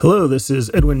Hello, this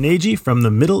is Edwin Nagy from the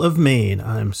middle of Maine.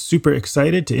 I'm super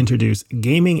excited to introduce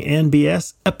Gaming and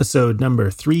BS episode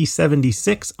number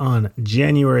 376 on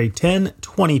January 10,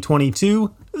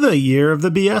 2022, the year of the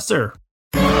BSer.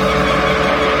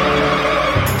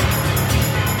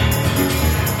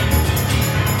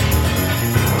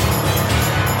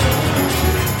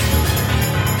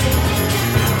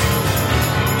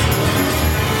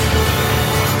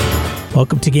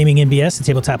 Welcome to Gaming and BS, the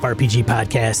tabletop RPG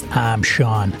podcast. I'm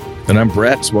Sean. And I'm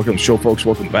Brett. Welcome to the show, folks.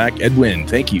 Welcome back. Edwin,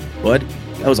 thank you, bud.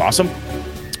 That was awesome.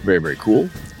 Very, very cool.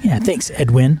 Yeah, thanks,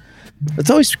 Edwin.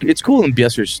 It's cool when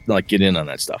BSers like get in on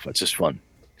that stuff. It's just fun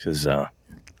because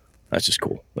that's just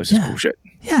cool. That's just cool shit.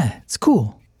 Yeah, it's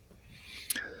cool.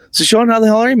 So, Sean, how the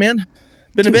hell are you, man?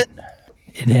 Been a bit?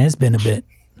 It has been a bit.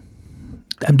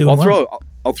 I'm doing well.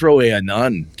 I'll throw a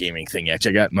non-gaming thing at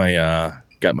you. I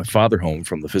got my father home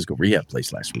from the physical rehab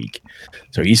place last week.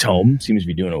 So he's home. Seems to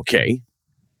be doing okay.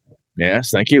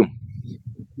 Yes, thank you.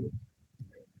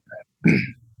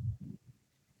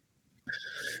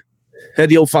 Had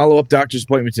the old follow-up doctor's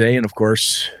appointment today, and of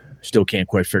course, still can't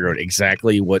quite figure out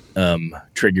exactly what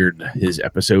triggered his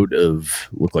episode of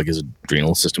looked like his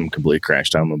adrenal system completely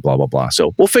crashed down and blah, blah, blah.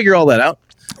 So we'll figure all that out.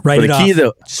 Write it off.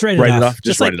 Just write it off.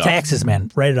 Just like taxes,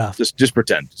 man. Write it off. Just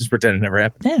pretend. Just pretend it never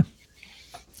happened. Yeah.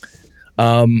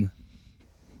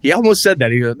 He almost said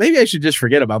that. He goes, maybe I should just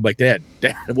forget about it. I'm like, Dad,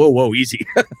 whoa, easy.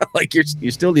 Like you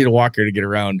still need a walker to get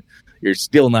around. You're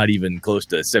still not even close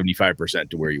to 75%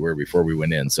 to where you were before we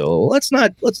went in. So let's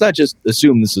not just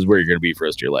assume this is where you're going to be for the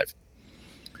rest of your life.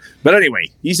 But anyway,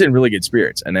 he's in really good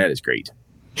spirits, and that is great.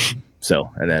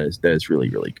 So, and that is really,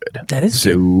 really good. That is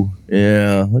so good.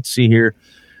 Yeah. Let's see here.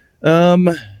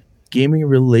 Gaming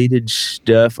related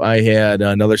stuff. I had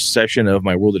another session of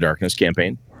my World of Darkness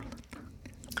campaign.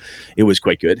 It was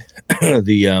quite good. I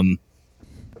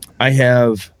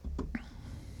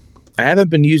haven't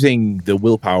been using the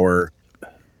willpower,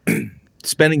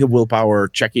 spending of willpower,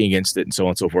 checking against it, and so on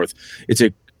and so forth. It's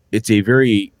a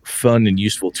very fun and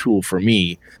useful tool for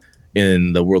me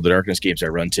in the World of Darkness games I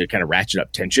run to kind of ratchet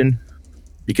up tension,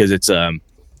 because it's kind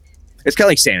of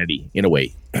like sanity in a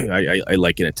way. I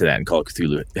liken it to that in Call of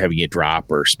Cthulhu, having it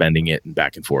drop or spending it and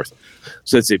back and forth.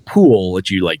 So it's a pool that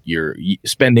you're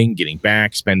spending, getting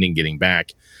back,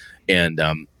 and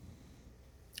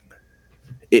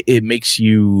it makes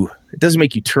you. It doesn't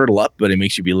make you turtle up, but it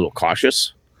makes you be a little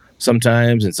cautious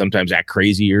sometimes, and sometimes act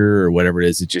crazier or whatever it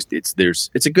is.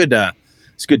 It's a good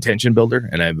tension builder,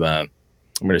 and I'm going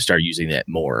to start using that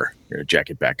more. I'm going to jack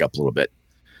it back up a little bit.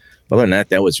 But other than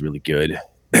that was really good.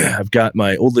 I've got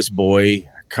my oldest boy,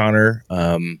 Connor.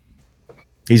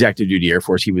 He's active duty Air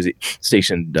Force. He was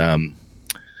stationed down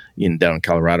in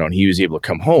Colorado, and he was able to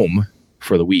come home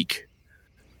for the week.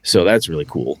 So that's really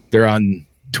cool. They're on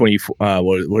 24.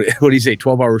 What do you say?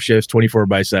 12-hour shifts,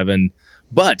 24/7.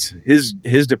 But his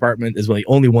department is one of the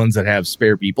only ones that have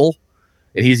spare people,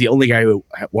 and he's the only guy who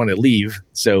wanted to leave,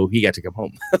 so he got to come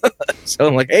home. So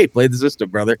I'm like, hey, play the system,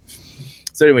 brother.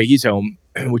 So anyway, he's home,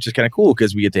 which is kind of cool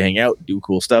because we get to hang out, do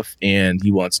cool stuff, and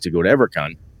he wants to go to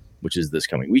EverCon, which is this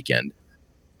coming weekend.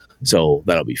 So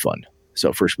that'll be fun.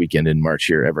 So first weekend in March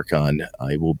here, EverCon,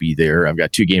 I will be there. I've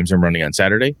got 2 games I'm running on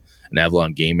Saturday, an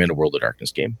Avalon game and a World of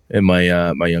Darkness game. And my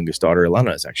youngest daughter,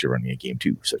 Alana, is actually running a game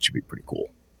too, so it should be pretty cool.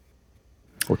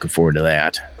 Looking forward to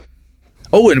that.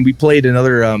 Oh, and we played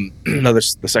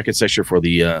the second session for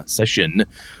the session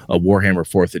of Warhammer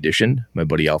 4th Edition. My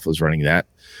buddy Alpha's running that.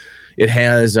 It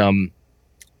has a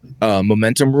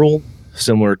momentum rule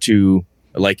similar to,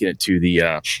 I liken it to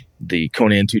the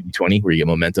Conan 2D20, where you get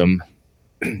momentum.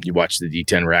 You watch the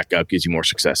D10 rack up, gives you more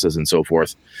successes and so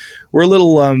forth. We're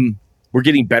we're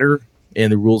getting better,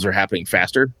 and the rules are happening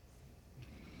faster.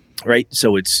 Right,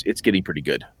 so it's getting pretty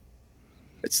good.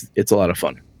 It's a lot of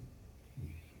fun.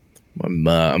 I'm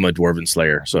a Dwarven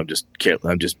Slayer, so I'm just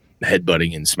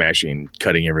headbutting and smashing and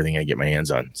cutting everything I get my hands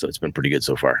on. So it's been pretty good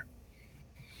so far.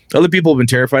 Other people have been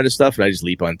terrified of stuff, and I just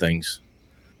leap on things.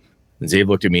 And Zabe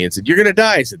looked at me and said, "You're going to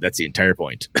die." I said, "That's the entire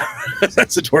point."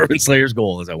 That's the Dwarven Slayer's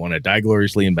goal, is I want to die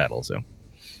gloriously in battle. So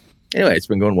anyway, it's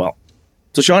been going well.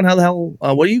 So Sean, how the hell,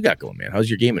 what do you got going, man? How's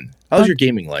your gaming? How's your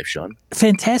gaming life, Sean?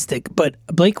 Fantastic. But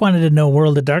Blake wanted to know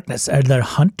World of Darkness.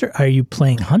 Are you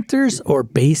playing Hunters or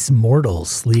Base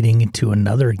Mortals leading into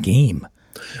another game?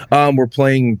 We're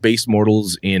playing Base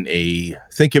Mortals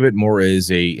think of it more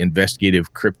as a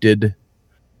investigative cryptid,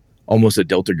 almost a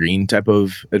Delta Green type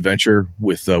of adventure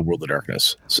with World of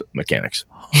Darkness mechanics.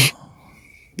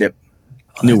 Yep.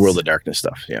 New World of Darkness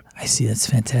stuff. Yeah. I see. That's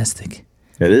fantastic.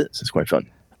 It is. It's quite fun.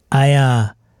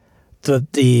 The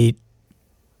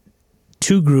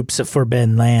 2 groups of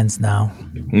Forbidden Lands now,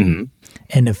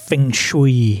 and a Feng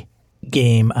Shui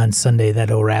game on Sunday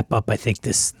that'll wrap up. I think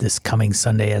this coming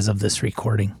Sunday, as of this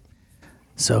recording.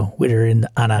 So we're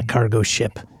on a cargo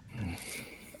ship,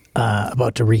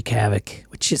 about to wreak havoc,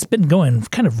 which has been going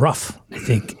kind of rough, I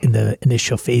think, in the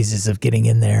initial phases of getting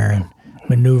in there and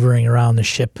maneuvering around the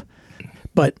ship.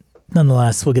 But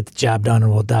nonetheless, we'll get the job done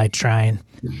and we'll die trying.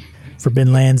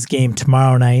 Forbidden Lands game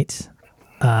tomorrow night.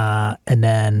 And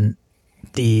then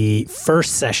the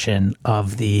first session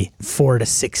of the 4 to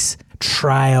 6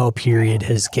 trial period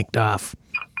has kicked off.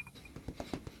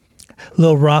 A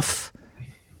little rough.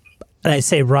 And I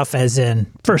say rough as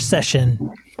in first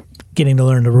session, getting to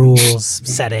learn the rules,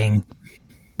 setting.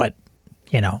 But,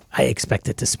 I expect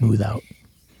it to smooth out.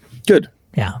 Good.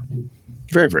 Yeah.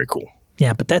 Very, very cool.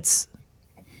 Yeah, but that's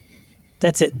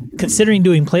it. Considering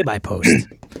doing play-by-post.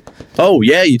 Oh,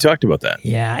 yeah, you talked about that.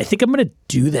 Yeah, I think I'm going to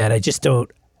do that. I just don't.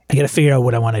 I got to figure out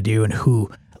what I want to do and who.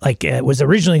 Like, it was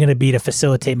originally going to be to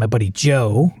facilitate my buddy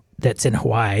Joe that's in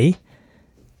Hawaii,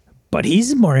 but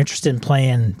he's more interested in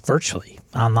playing virtually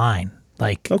online.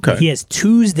 Like, he has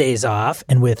Tuesdays off,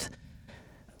 and with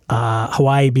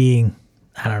Hawaii being,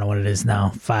 I don't know what it is now,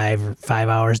 5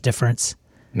 hours difference.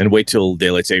 And then wait till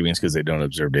daylight savings because they don't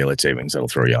observe daylight savings. That'll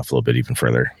throw you off a little bit even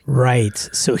further. Right.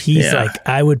 So he's like,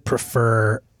 I would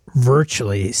prefer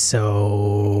virtually.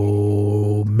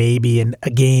 So maybe a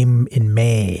game in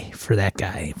May for that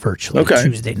guy virtually. Okay.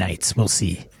 Tuesday nights. We'll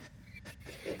see.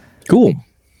 Cool.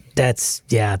 That's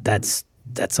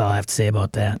all I have to say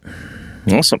about that.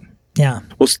 Awesome. Yeah.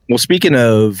 Well, speaking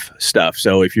of stuff,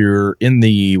 so if you're in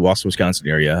the Wausau, Wisconsin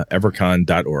area,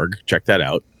 evercon.org, check that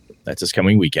out. That's this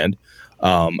coming weekend.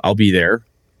 I'll be there.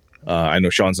 I know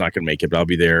Sean's not going to make it, but I'll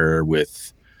be there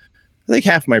with, I think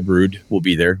half my brood will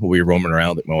be there. We'll be roaming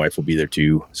around. My wife will be there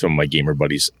too. Some of my gamer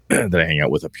buddies that I hang out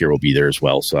with up here will be there as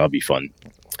well. So that'll be fun.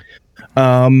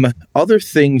 Other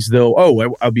things though.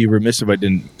 Oh, I'll be remiss if I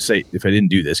didn't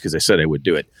do this because I said I would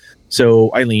do it.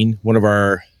 So Eileen, one of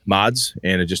our mods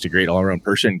and just a great all around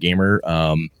person, gamer,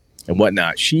 and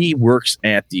whatnot. She works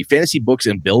at the Fantasy Books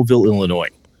in Belleville, Illinois,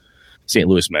 St.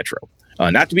 Louis Metro.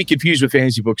 Not to be confused with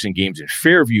Fantasy Books and Games in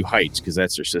Fairview Heights, because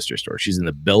that's her sister store. She's in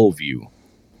the Belleville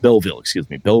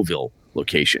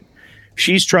location.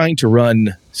 She's trying to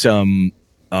run some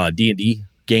D&D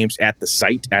games at the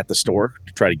site, at the store,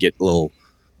 to try to get a little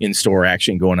in-store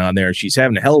action going on there. She's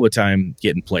having a hell of a time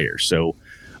getting players. So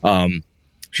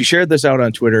she shared this out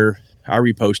on Twitter. I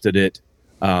reposted it.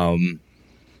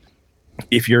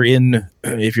 If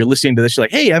you're listening to this, you're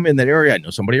like, hey, I'm in that area. I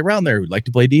know somebody around there who'd like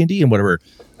to play D&D and whatever.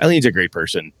 Eileen's a great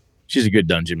person. She's a good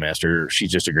dungeon master.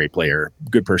 She's just a great player.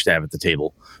 Good person to have at the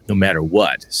table, no matter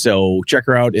what. So check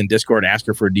her out in Discord. Ask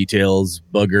her for details.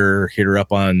 Bug her. Hit her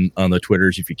up on the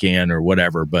Twitters if you can or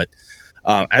whatever. But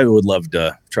I would love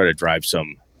to try to drive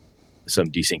some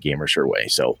decent gamers her way.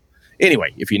 So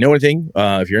anyway, if you know anything,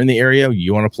 if you're in the area,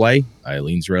 you want to play,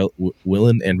 Eileen's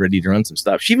willing and ready to run some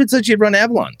stuff. She even said she'd run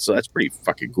Avalon. So that's pretty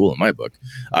fucking cool in my book,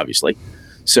 obviously.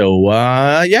 So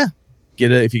yeah,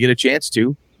 if you get a chance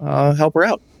to help her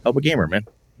out. Help a gamer, man.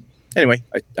 Anyway,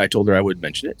 I told her I would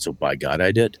mention it, so by God,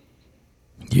 I did.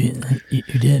 You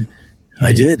did.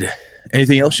 I did.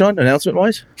 Anything else, Sean,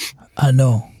 announcement-wise?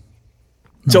 No.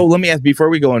 So let me ask, before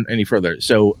we go on any further,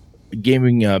 so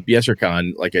gaming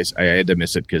BSRCon, like I had to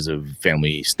miss it because of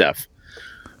family stuff.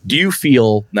 Do you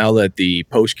feel, now that the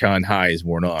post-con high is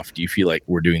worn off, do you feel like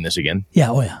we're doing this again?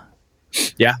 Yeah, oh yeah.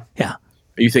 Yeah? Yeah.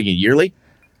 Are you thinking yearly?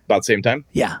 About the same time?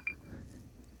 Yeah.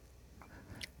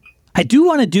 I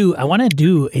want to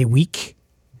do a week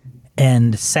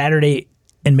and Saturday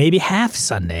and maybe half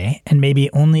Sunday and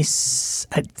maybe only,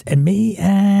 I'm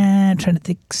trying to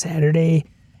think Saturday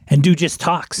and do just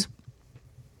talks.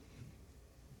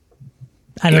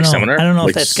 I don't know. Seminar? I don't know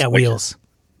if that's got wheels.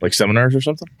 Like seminars or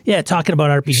something? Yeah, talking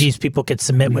about RPGs, people could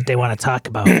submit what they want to talk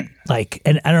about. And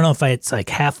I don't know if it's like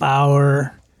half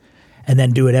hour and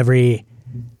then do it every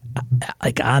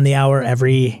on the hour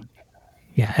every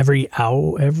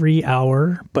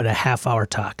hour, but a half hour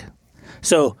talk.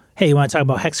 So, hey, you want to talk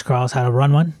about hex crawls, how to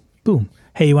run one? Boom.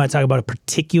 Hey, you want to talk about a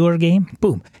particular game?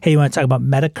 Boom. Hey, you want to talk about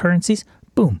meta currencies?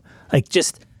 Boom. Like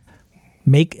just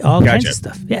make all kinds of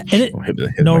stuff. Yeah. And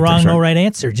no wrong, no right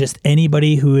answer. Just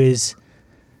anybody who is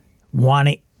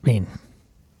wanting,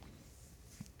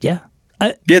 yeah.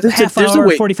 Half hour,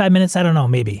 45 minutes, I don't know,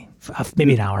 maybe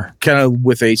an hour. Kind of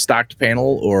with a stocked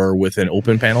panel or with an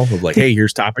open panel of like, hey,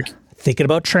 here's topic. Thinking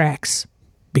about tracks,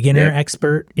 beginner,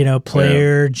 expert,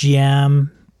 player,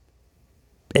 GM,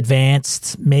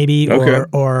 advanced, maybe,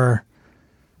 or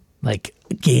like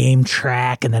game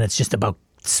track, and then it's just about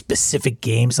specific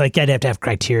games. Like I'd have to have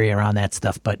criteria around that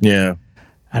stuff, but yeah,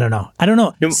 I don't know.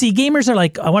 See, gamers are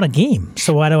like, I want a game,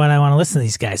 so why do I want to listen to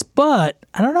these guys? But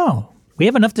I don't know. We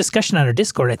have enough discussion on our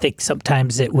Discord. I think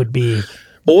sometimes it would be.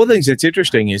 Well, one of the things that's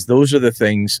interesting is those are the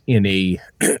things in a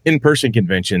in-person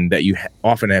convention that you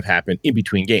often have happen in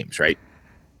between games, right?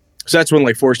 So that's when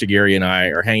like Forrester Gary and I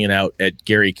are hanging out at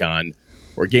GaryCon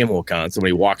or GameWorldCon.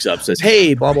 Somebody walks up, says,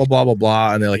 "Hey, blah blah blah blah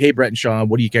blah," and they're like, "Hey, Brett and Sean,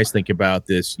 what do you guys think about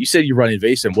this? You said you run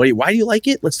Invasive. Why do you like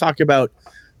it? Let's talk about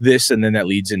this." And then that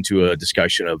leads into a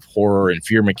discussion of horror and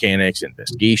fear mechanics,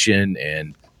 investigation,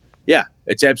 and yeah,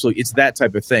 it's that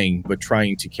type of thing, but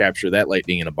trying to capture that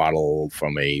lightning in a bottle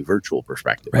from a virtual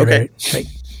perspective. Right, okay. Right.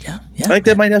 Yeah. I think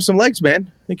that might have some legs,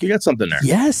 man. I think you got something there.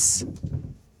 Yes,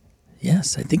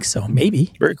 I think so.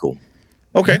 Maybe. Very cool.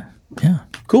 Okay. Yeah.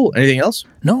 Cool. Anything else?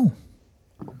 No.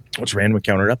 What's random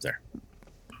encounter up there?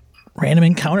 Random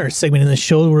encounter segment in the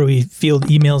show where we field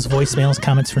emails, voicemails,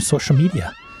 comments from social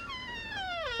media.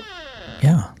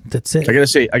 Yeah, that's it. I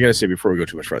gotta say before we go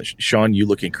too much further, Sean, you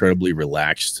look incredibly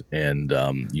relaxed, and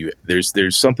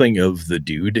there's something of the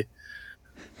dude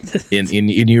in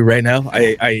you right now.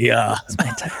 I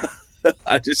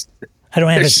don't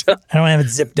have it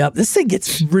zipped up. This thing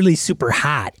gets really super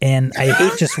hot, and I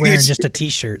hate just wearing just a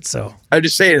t-shirt. So I'm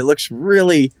just saying, it looks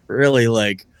really, really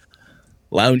like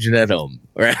lounging at home.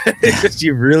 Right?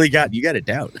 You got it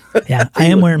down. Yeah, I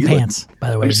am wearing pants,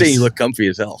 by the way. I'm saying you look comfy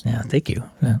as hell. Yeah, thank you.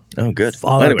 Yeah. Oh, good.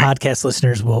 All our podcast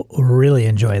listeners will really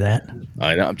enjoy that.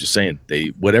 I know. I'm just saying,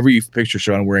 whatever you picture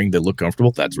Sean wearing that look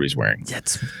comfortable, that's what he's wearing.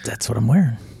 That's what I'm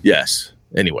wearing. Yes.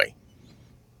 Anyway,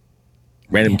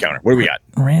 random encounter. What do we got?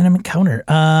 Random encounter.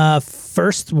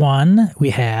 First one we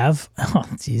have. Oh,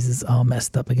 Jesus, all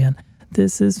messed up again.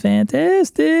 This is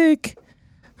fantastic.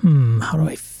 How do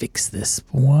I fix this?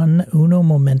 Uno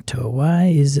momento. Why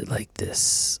is it like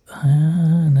this?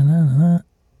 That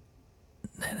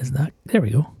is not. There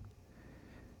we go.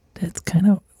 That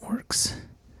kind of works.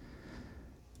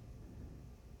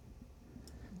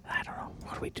 I don't know.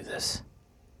 How do we do this?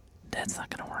 That's not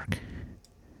going to work.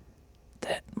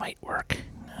 That might work.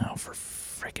 Oh, for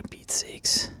freaking Pete's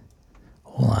sakes.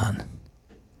 Hold on.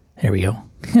 There we go.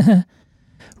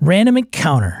 Random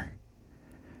encounter.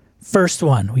 First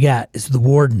one we got is the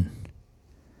Warden.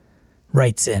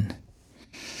 Writes in.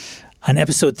 On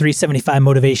episode 375,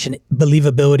 Motivation,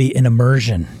 Believability, and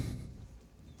Immersion.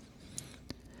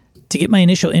 To get my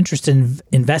initial interest in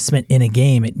investment in a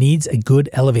game, it needs a good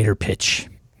elevator pitch.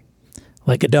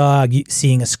 Like a dog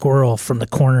seeing a squirrel from the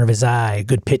corner of his eye, a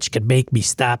good pitch could make me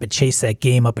stop and chase that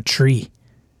game up a tree.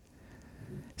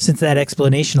 Since that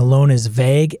explanation alone is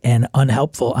vague and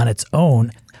unhelpful on its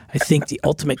own, I think the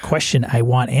ultimate question I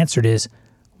want answered is,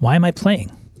 why am I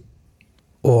playing?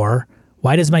 Or,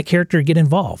 why does my character get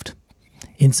involved?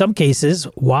 In some cases,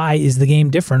 why is the game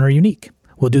different or unique?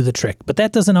 Will do the trick, but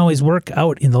that doesn't always work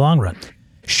out in the long run.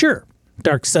 Sure,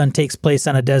 Dark Sun takes place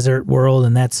on a desert world,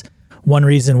 and that's one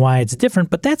reason why it's different,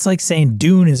 but that's like saying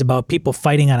Dune is about people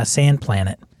fighting on a sand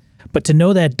planet. But to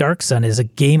know that Dark Sun is a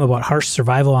game about harsh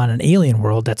survival on an alien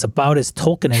world that's about as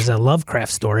Tolkien as a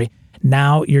Lovecraft story,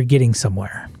 now you're getting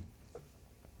somewhere.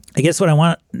 I guess what I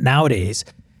want nowadays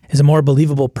is a more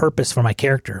believable purpose for my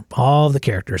character. All of the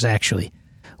characters, actually.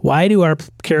 Why do our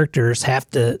characters have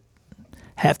to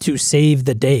save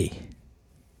the day?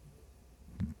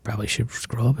 Probably should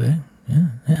scroll up.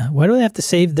 Yeah. Why do they have to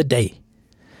save the day?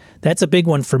 That's a big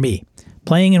one for me.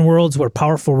 Playing in worlds where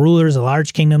powerful rulers of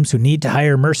large kingdoms who need to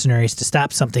hire mercenaries to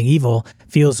stop something evil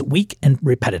feels weak and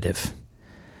repetitive.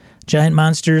 Giant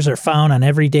monsters are found on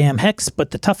every damn hex, but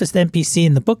the toughest NPC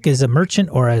in the book is a merchant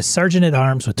or a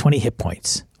sergeant-at-arms with 20 hit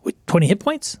points. With 20 hit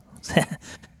points?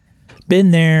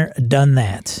 Been there, done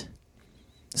that.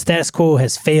 Status quo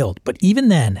has failed, but even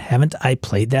then, haven't I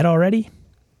played that already?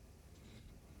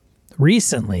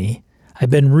 Recently, I've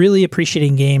been really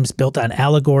appreciating games built on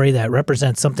allegory that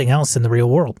represents something else in the real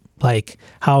world, like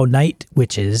how Night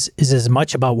Witches is as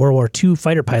much about World War II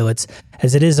fighter pilots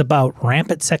as it is about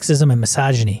rampant sexism and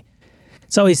misogyny.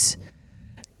 It's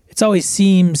always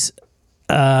seemed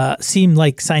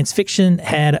like science fiction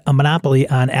had a monopoly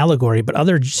on allegory, but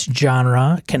other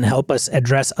genre can help us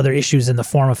address other issues in the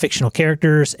form of fictional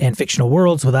characters and fictional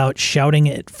worlds without shouting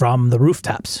it from the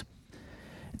rooftops.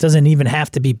 It doesn't even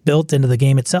have to be built into the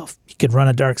game itself. You could run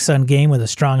a Dark Sun game with a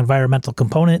strong environmental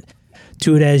component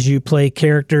to it as you play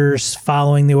characters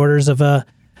following the orders of a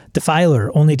defiler,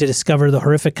 only to discover the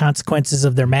horrific consequences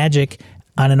of their magic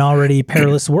on an already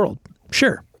perilous world.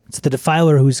 Sure, it's the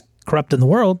defiler who's corrupting the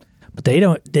world, but they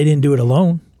didn't do it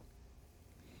alone.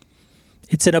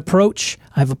 It's an approach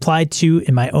I've applied to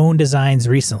in my own designs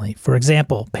recently. For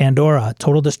example, Pandora,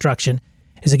 Total Destruction,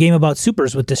 is a game about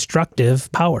supers with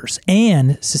destructive powers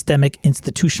and systemic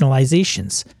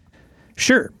institutionalizations.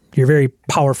 Sure, you're very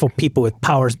powerful people with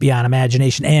powers beyond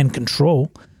imagination and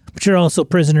control, but you're also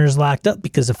prisoners locked up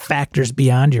because of factors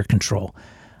beyond your control.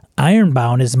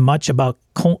 Ironbound is much about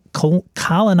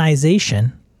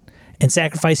colonization and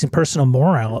sacrificing personal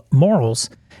morals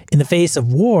in the face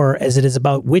of war as it is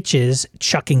about witches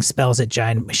chucking spells at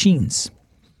giant machines.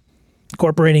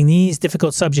 Incorporating these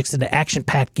difficult subjects into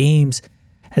action-packed games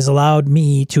has allowed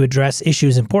me to address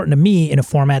issues important to me in a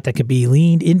format that could be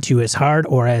leaned into as hard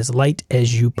or as light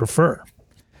as you prefer.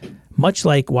 Much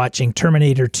like watching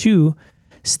Terminator 2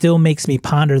 still makes me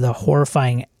ponder the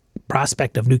horrifying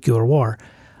prospect of nuclear war,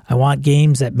 I want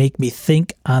games that make me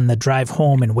think on the drive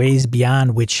home in ways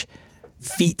beyond which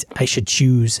feat I should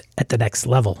choose at the next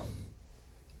level.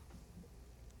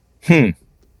 I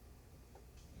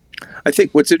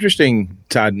think what's interesting,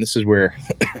 Todd, and this is where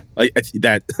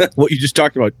that what you just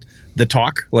talked about, the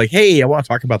talk, like, hey, I want to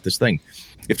talk about this thing.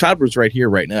 If Todd was right here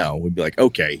right now, we'd be like,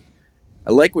 okay,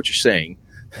 I like what you're saying.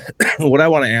 What I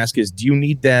want to ask is, do you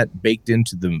need that baked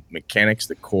into the mechanics,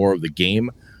 the core of the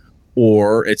game?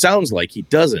 Or it sounds like he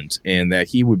doesn't, and that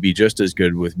he would be just as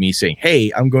good with me saying,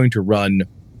 hey, I'm going to run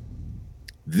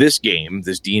this game,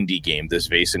 this D&D game, this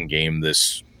Vaesen game,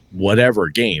 this whatever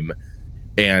game,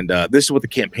 and this is what the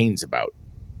campaign's about,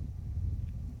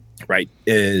 right?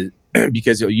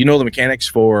 Because you know the mechanics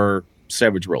for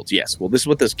Savage Worlds. Yes. Well, this is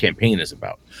what this campaign is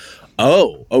about.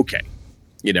 Oh, okay.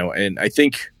 And I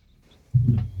think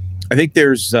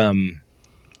there's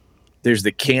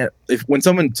when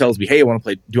someone tells me, hey, I want to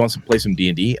play, do you want to play some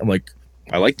D&D? I'm like,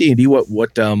 I like D&D.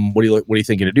 What are you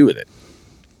thinking to do with it?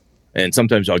 And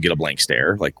sometimes I'll get a blank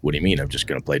stare. Like, what do you mean? I'm just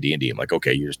going to play D&D. I'm like,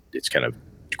 okay, it's kind of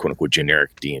quote unquote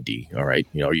generic D&D. All right.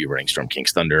 Are you running Storm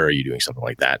King's Thunder? Are you doing something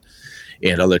like that?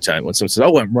 And other time when someone says,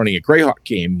 oh, I'm running a Greyhawk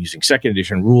game using second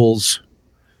edition rules,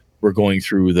 we're going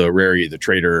through the Rary the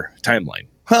Trader timeline.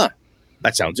 Huh.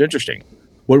 That sounds interesting.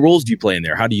 What roles do you play in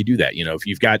there? How do you do that? If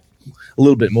you've got a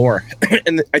little bit more.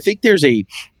 And I think there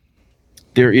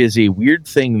is a weird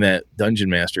thing that dungeon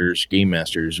masters, game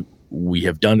masters, we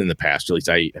have done in the past, at least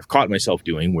I have caught myself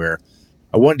doing, where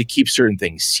I wanted to keep certain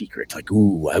things secret. Like,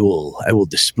 ooh, I will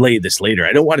display this later.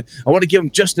 I want to give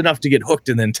them just enough to get hooked,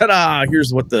 and then ta-da,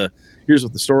 here's what the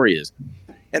story is.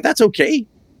 And that's okay.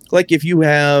 Like, if you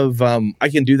have, I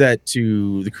can do that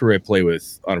to the crew I play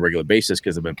with on a regular basis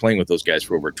because I've been playing with those guys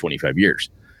for over 25 years.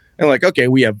 And like, okay,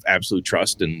 we have absolute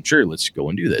trust, and sure, let's go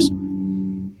and do this.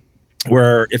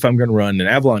 Where if I'm going to run an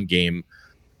Avalon game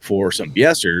for some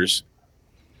BSers,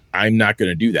 I'm not going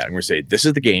to do that. I'm going to say, this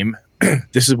is the game.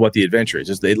 This is what the adventure is.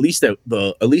 It's at least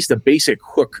the basic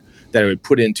hook that I would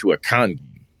put into a con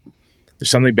game. There's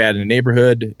something bad in the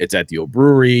neighborhood. It's at the old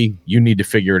brewery. You need to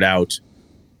figure it out.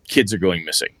 Kids are going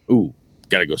missing. Ooh,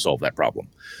 got to go solve that problem.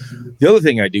 The other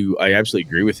thing I absolutely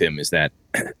agree with him, is that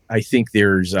I think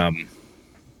there's, I've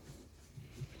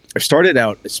started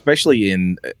out, especially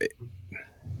in,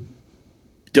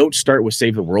 don't start with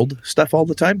save the world stuff all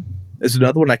the time. There's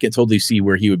another one I can totally see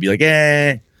where he would be like,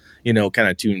 kind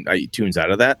of tunes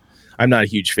out of that. I'm not a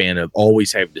huge fan of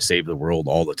always having to save the world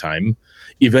all the time.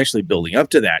 Eventually building up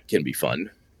to that can be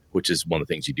fun, which is one of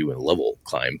the things you do in a level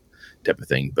climb type of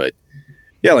thing. But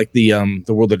yeah, like the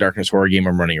World of Darkness horror game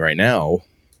I'm running right now,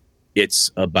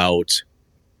 it's about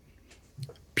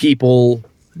people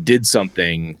did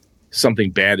something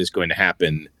bad is going to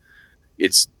happen.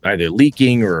 It's either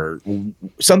leaking or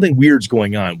something weird's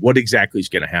going on. What exactly is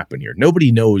going to happen here?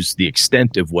 Nobody knows the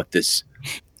extent of what this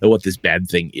bad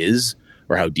thing is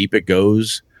or how deep it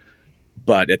goes.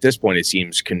 But at this point, it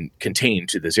seems contained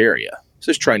to this area. So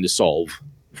it's trying to solve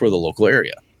for the local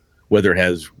area. Whether it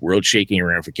has world-shaking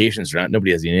ramifications or not,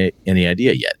 nobody has any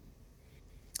idea yet.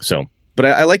 So, but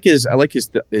I like his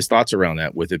thoughts around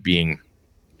that, with it being,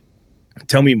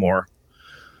 tell me more,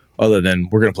 other than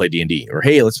we're going to play D&D, or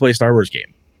hey, let's play a Star Wars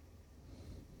game.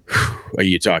 Are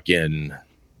you talking,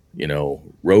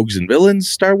 rogues and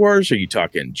villains Star Wars? Are you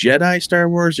talking Jedi Star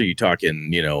Wars? Are you talking,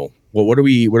 what are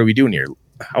we doing here?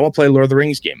 I want to play a Lord of the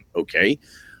Rings game. Okay.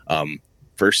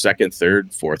 First, second,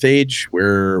 third, fourth age,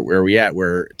 where are we at?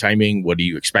 Where timing? What do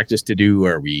you expect us to do?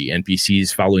 Are we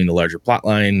NPCs following the larger plot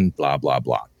line? Blah, blah,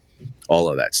 blah. All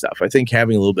of that stuff. I think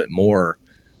having a little bit more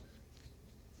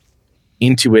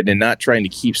into it and not trying to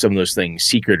keep some of those things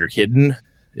secret or hidden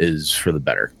is for the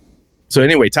better. So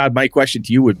anyway, Todd, my question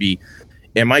to you would be,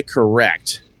 am I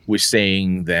correct with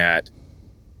saying that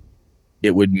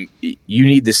you're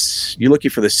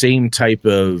looking for the same type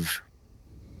of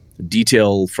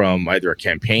detail from either a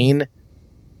campaign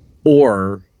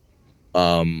or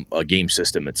a game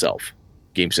system itself,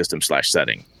 game system /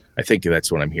 setting? I think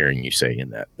that's what I'm hearing you say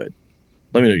in that. But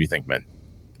let me know what you think, man.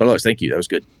 But otherwise, thank you. That was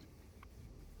good.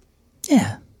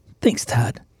 Yeah. Thanks,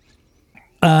 Todd.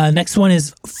 Next one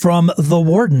is from The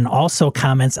Warden. Also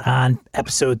comments on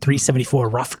episode 374,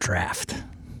 Rough Draft.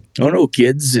 Oh no,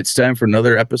 kids. It's time for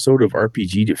another episode of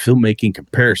RPG to Filmmaking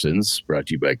Comparisons, brought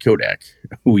to you by Kodak.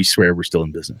 We swear we're still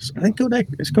in business. I think Kodak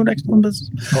still in business?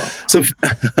 So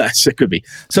it could be.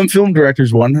 Some film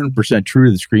directors 100% true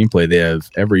to the screenplay. They have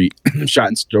every shot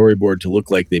and storyboard to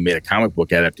look like they made a comic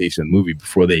book adaptation of the movie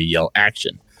before they yell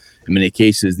action. In many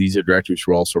cases, these are directors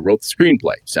who also wrote the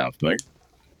screenplay. Sound familiar?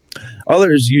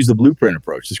 Others use the blueprint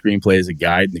approach. The screenplay is a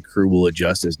guide, and the crew will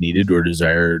adjust as needed or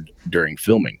desired during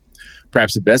filming.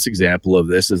 Perhaps the best example of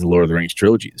this is the Lord of the Rings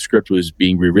trilogy. The script was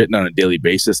being rewritten on a daily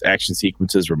basis. Action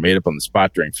sequences were made up on the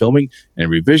spot during filming, and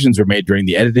revisions were made during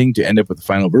the editing to end up with the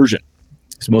final version.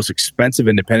 It's the most expensive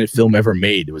independent film ever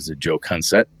made, was a joke Hunt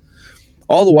said.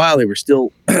 All the while, they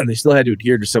still had to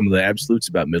adhere to some of the absolutes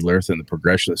about Middle-earth and the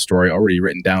progression of the story already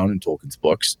written down in Tolkien's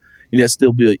books, and yet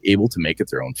still be able to make it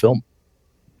their own film.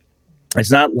 It's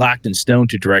not locked in stone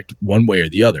to direct one way or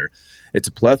the other. It's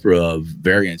a plethora of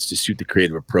variants to suit the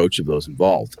creative approach of those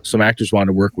involved. Some actors want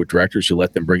to work with directors who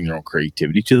let them bring their own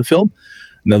creativity to the film,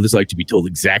 and others like to be told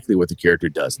exactly what the character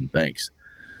does and thinks.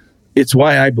 It's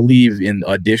why I believe in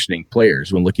auditioning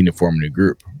players when looking to form a new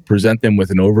group. Present them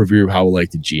with an overview of how I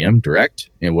like to GM, direct,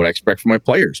 and what I expect from my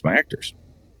players, my actors.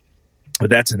 But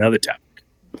that's another topic.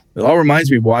 It all reminds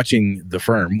me of watching The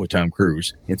Firm with Tom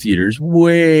Cruise in theaters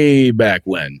way back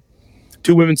when.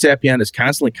 Two women sat behind us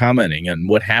constantly commenting on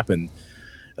what happened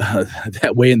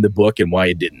that way in the book and why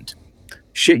it didn't.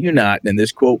 Shit you not, and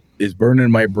this quote is burning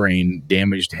in my brain,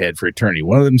 damaged head for eternity.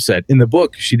 One of them said, in the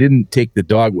book, she didn't take the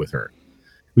dog with her.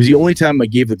 It was the only time I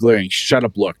gave the glaring shut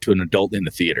up look to an adult in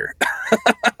the theater.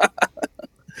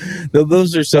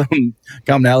 Those are some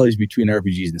commonalities between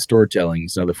RPGs and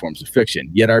storytellings and other forms of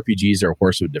fiction, yet RPGs are a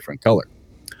horse of a different color.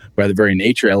 By the very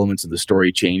nature, elements of the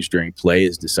story change during play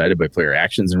is decided by player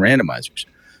actions and randomizers.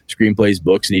 Screenplays,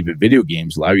 books, and even video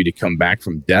games allow you to come back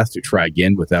from death to try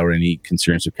again without any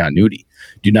concerns of continuity.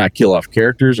 Do not kill off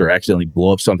characters or accidentally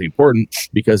blow up something important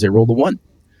because they rolled a 1.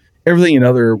 Everything in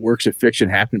other works of fiction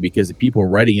happen because the people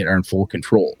writing it are in full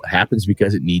control. It happens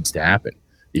because it needs to happen.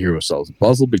 The hero solves the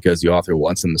puzzle because the author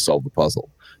wants them to solve the puzzle.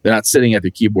 They're not sitting at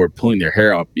their keyboard pulling their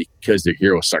hair out because their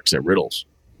hero sucks at riddles.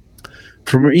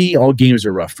 For me, all games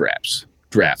are rough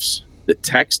drafts. The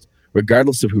text,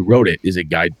 regardless of who wrote it, is a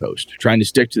guidepost. Trying to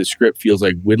stick to the script feels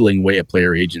like whittling away at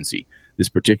player agency. This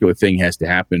particular thing has to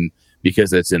happen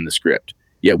because that's in the script.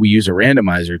 Yet we use a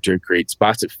randomizer to create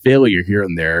spots of failure here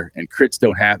and there, and crits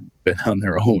don't happen on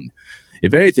their own.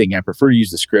 If anything, I prefer to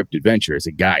use the script adventure as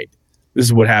a guide. This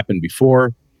is what happened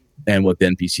before, and what the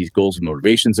NPC's goals and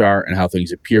motivations are, and how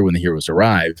things appear when the heroes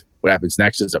arrive. What happens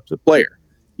next is up to the player,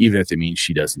 even if it means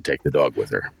she doesn't take the dog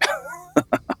with her.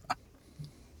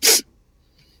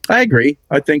 I agree.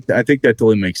 I think that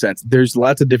totally makes sense. There's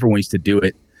lots of different ways to do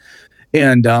it.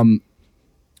 And one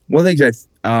of the things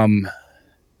I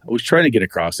was trying to get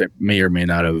across, I may or may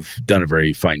not have done a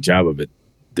very fine job of it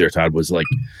there, Todd, was like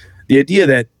the idea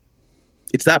that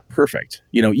it's not perfect.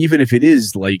 You know, even if it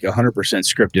is like 100%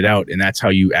 scripted out and that's how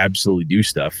you absolutely do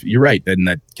stuff, you're right. Then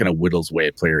that kind of whittles away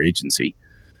at player agency,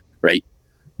 right?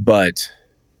 But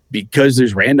because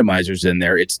there's randomizers in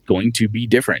there, it's going to be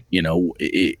different. You know,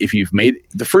 if you've made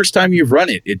the first time you've run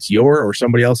it, it's your or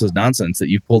somebody else's nonsense that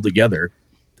you've pulled together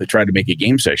to try to make a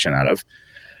game session out of.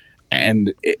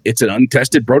 And it's an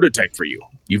untested prototype for you.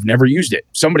 You've never used it.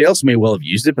 Somebody else may well have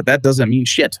used it, but that doesn't mean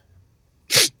shit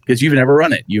because you've never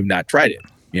run it. You've not tried it.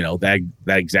 You know, that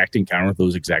exact encounter with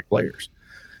those exact players.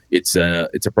 It's a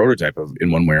prototype of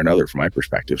in one way or another from my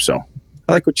perspective. So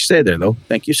I like what you say there, though.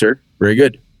 Thank you, sir. Very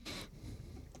good.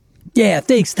 Yeah,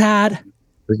 thanks, Todd.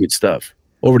 Very good stuff.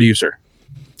 Over to you, sir.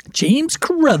 James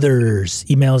Carruthers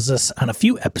emails us on a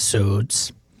few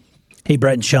episodes. Hey,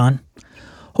 Brett and Sean.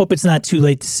 Hope it's not too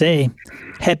late to say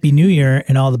Happy New Year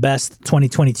and all the best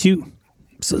 2022.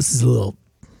 So this is a little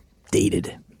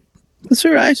dated. That's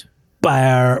all right. By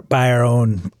our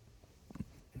own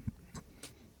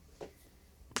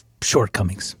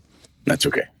shortcomings. That's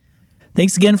okay.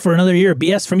 Thanks again for another year of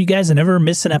BS from you guys and never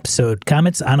miss an episode.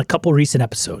 Comments on a couple recent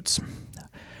episodes.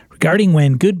 Regarding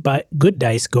when good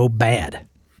dice go bad.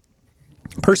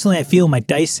 Personally, I feel my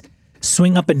dice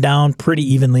swing up and down pretty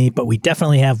evenly, but we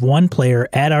definitely have one player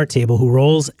at our table who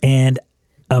rolls an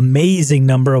amazing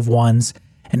number of ones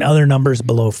and other numbers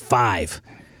below 5.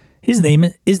 His name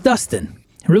is Dustin.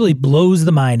 It really blows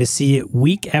the mind to see it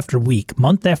week after week,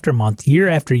 month after month, year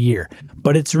after year.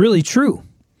 But it's really true.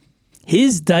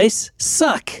 His dice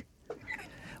suck.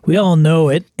 We all know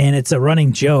it, and it's a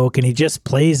running joke, and he just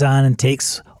plays on and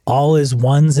takes all his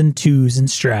ones and twos in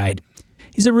stride.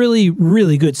 He's a really,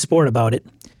 really good sport about it.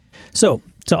 So,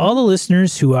 to all the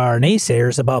listeners who are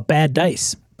naysayers about bad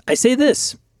dice, I say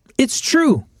this. It's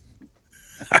true.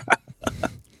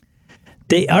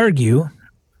 They argue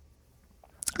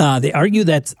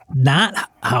that's not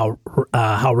how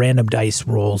random dice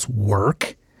rolls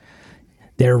work.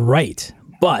 They're right,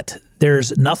 but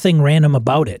there's nothing random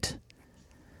about it.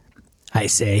 I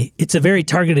say it's a very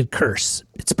targeted curse.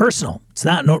 It's personal.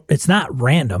 It's not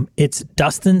random. It's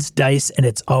Dustin's dice, and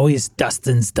it's always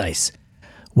Dustin's dice.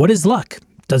 What is luck?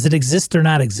 Does it exist or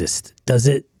not exist?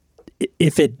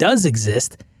 If it does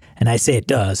exist, and I say it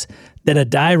does, then a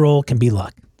die roll can be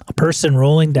luck. A person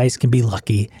rolling dice can be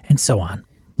lucky, and so on.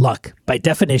 Luck, by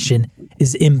definition,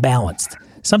 is imbalanced,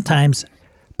 sometimes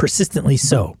persistently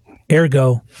so.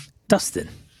 Ergo, Dustin.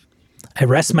 I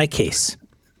rest my case.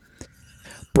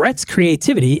 Brett's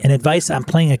creativity and advice on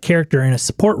playing a character in a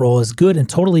support role is good and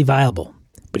totally viable.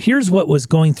 But here's what was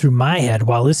going through my head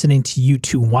while listening to you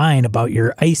two whine about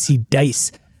your icy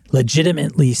dice,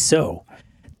 legitimately so.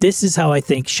 This is how I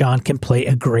think Sean can play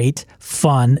a great,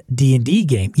 fun D&D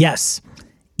game. Yes,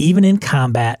 even in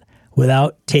combat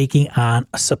without taking on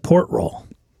a support role.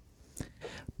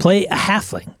 Play a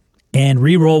halfling and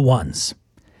reroll ones.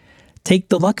 Take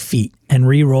the luck feat and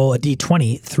reroll a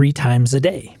d20 3 times a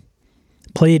day.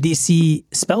 Play a DC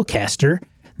spellcaster.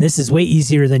 This is way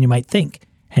easier than you might think.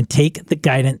 And take the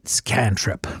guidance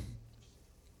cantrip.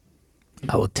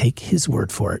 I will take his word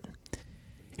for it.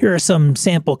 Here are some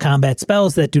sample combat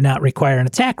spells that do not require an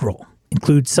attack roll.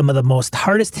 Include some of the most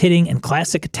hardest hitting and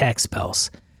classic attack spells.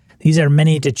 These are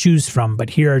many to choose from,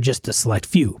 but here are just a select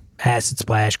few. Acid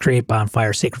Splash, Create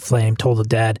Bonfire, Sacred Flame, Toll the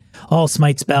Dead. All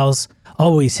smite spells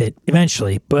always hit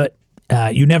eventually, but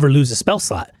you never lose a spell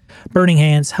slot. Burning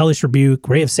Hands, Hellish Rebuke,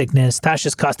 Ray of Sickness,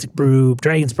 Tasha's Caustic Brew,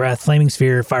 Dragon's Breath, Flaming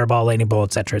Sphere, Fireball, Lightning Bolt,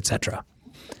 etc., etc.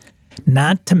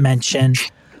 Not to mention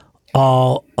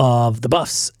all of the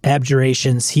buffs,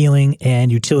 abjurations, healing,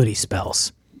 and utility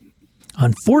spells.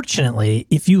 Unfortunately,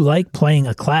 if you like playing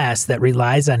a class that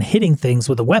relies on hitting things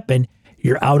with a weapon,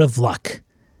 you're out of luck.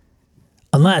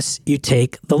 Unless you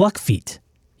take the luck feat,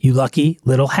 you lucky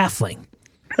little halfling.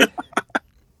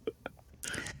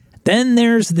 Then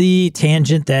there's the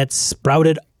tangent that's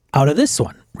sprouted out of this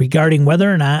one regarding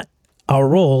whether or not our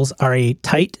roles are a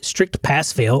tight, strict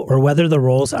pass-fail or whether the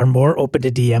roles are more open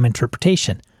to DM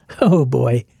interpretation. Oh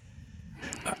boy.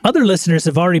 Other listeners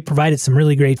have already provided some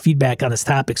really great feedback on this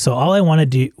topic, so all I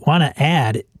want to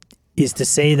add is to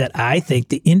say that I think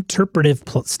the interpretive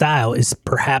style is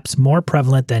perhaps more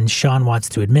prevalent than Sean wants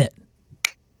to admit.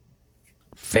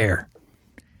 Fair.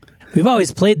 We've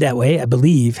always played that way, I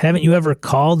believe. Haven't you ever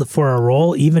called for a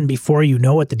roll even before you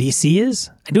know what the DC is?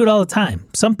 I do it all the time.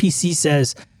 Some PC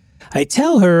says, I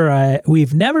tell her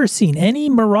we've never seen any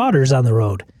marauders on the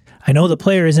road. I know the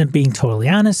player isn't being totally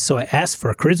honest, so I ask for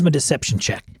a charisma deception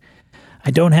check.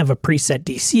 I don't have a preset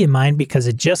DC in mind because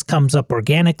it just comes up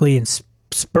organically and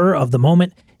spur of the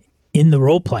moment in the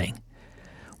role-playing.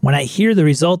 When I hear the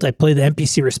result, I play the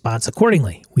NPC response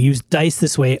accordingly. We use dice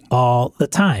this way all the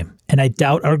time, and I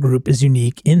doubt our group is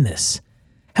unique in this.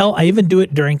 Hell, I even do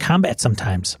it during combat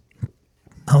sometimes.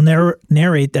 I'll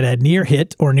narrate that a near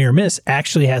hit or near miss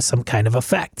actually has some kind of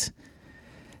effect.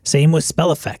 Same with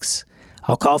spell effects.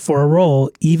 I'll call for a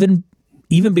roll even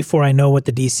before I know what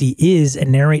the DC is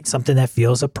and narrate something that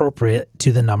feels appropriate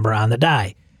to the number on the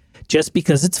die, just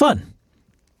because it's fun.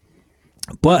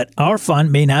 But our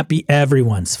fun may not be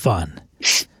everyone's fun.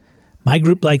 My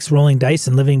group likes rolling dice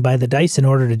and living by the dice in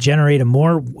order to generate a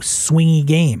more swingy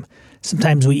game.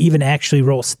 Sometimes we even actually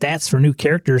roll stats for new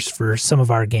characters for some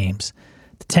of our games.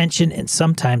 The tension and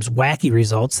sometimes wacky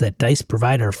results that dice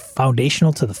provide are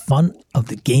foundational to the fun of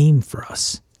the game for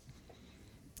us.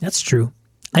 That's true.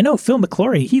 I know Phil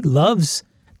McClory, he loves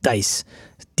dice.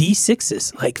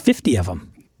 D6s, like 50 of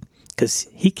them, because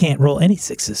he can't roll any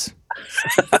sixes.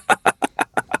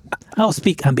 I'll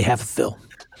speak on behalf of Phil.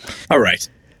 All right.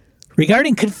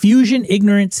 Regarding confusion,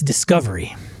 ignorance,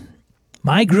 discovery.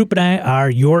 My group and I are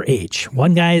your age.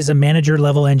 One guy is a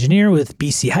manager-level engineer with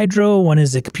BC Hydro. One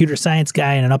is a computer science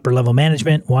guy in an upper-level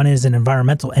management. One is an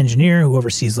environmental engineer who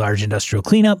oversees large industrial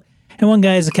cleanup. And one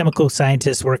guy is a chemical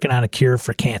scientist working on a cure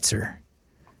for cancer.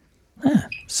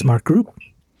 Smart group.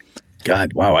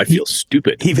 God, wow, I feel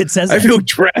stupid. Even says I feel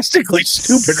drastically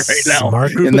stupid right now.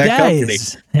 Smart group in of that guys. Company.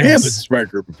 Yes. Damn, it's a smart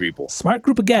group of people. Smart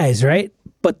group of guys, right?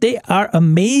 But they are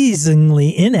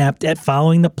amazingly inept at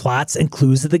following the plots and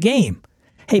clues of the game.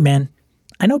 Hey, man,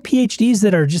 I know PhDs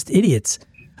that are just idiots.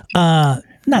 Not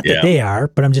that they are,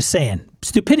 but I'm just saying.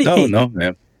 Stupidity. No,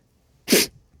 man.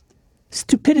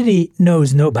 Stupidity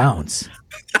knows no bounds.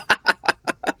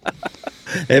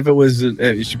 If it was,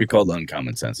 it should be called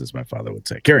uncommon sense, as my father would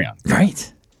say. Carry on.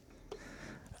 Right.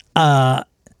 On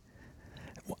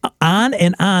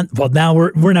and on. Well, now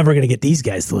we're never going to get these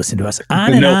guys to listen to us.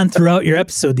 On and on throughout your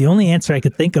episode, the only answer I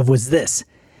could think of was this.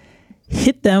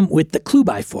 Hit them with the clue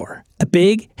by four. A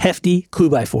big, hefty clue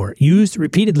by four, used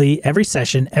repeatedly every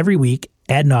session, every week,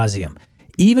 ad nauseum.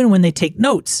 Even when they take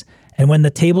notes. And when the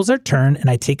tables are turned and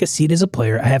I take a seat as a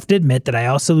player, I have to admit that I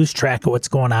also lose track of what's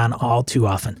going on all too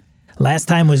often. Last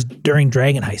time was during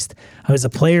Dragon Heist. I was a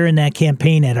player in that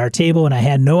campaign at our table, and I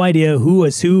had no idea who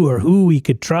was who or who we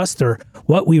could trust or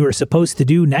what we were supposed to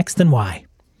do next and why.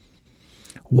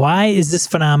 Why is this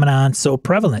phenomenon so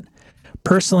prevalent?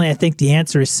 Personally, I think the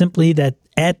answer is simply that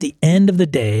at the end of the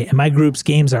day, and my group's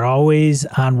games are always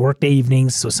on workday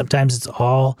evenings, so sometimes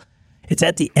it's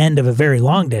at the end of a very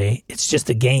long day. It's just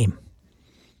a game.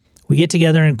 We get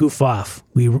together and goof off.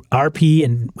 We RP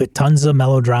and with tons of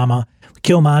melodrama. We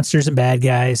kill monsters and bad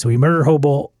guys. We murder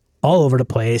hobo all over the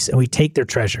place, and we take their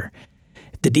treasure.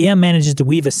 If the DM manages to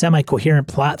weave a semi-coherent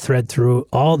plot thread through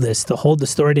all this to hold the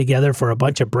story together for a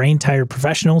bunch of brain-tired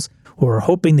professionals who are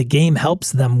hoping the game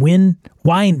helps them wind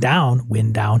down,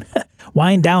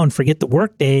 forget the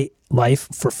workday life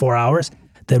for 4 hours,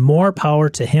 then more power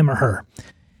to him or her.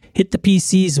 Hit the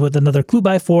PCs with another clue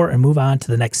by four and move on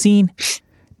to the next scene.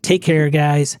 Take care,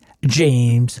 guys.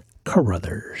 James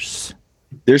Carruthers.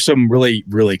 There's some really,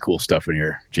 really cool stuff in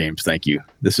here, James. Thank you.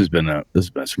 This has been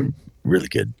some really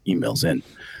good emails in.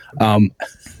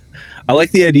 I like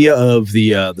the idea of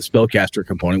the spellcaster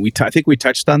component. I think we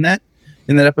touched on that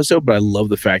in that episode, but I love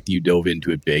the fact that you dove into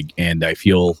it big. And I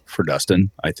feel for Dustin.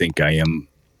 I think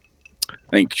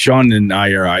Sean and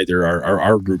I are either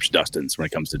our group's Dustins when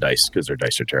it comes to dice because their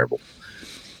dice are terrible.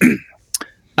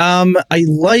 I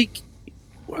like.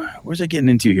 Where's I getting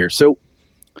into here? So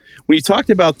when you talked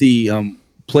about the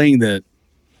playing one of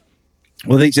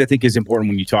the things I think is important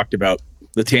when you talked about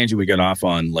the tangent we got off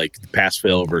on, like the pass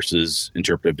fail versus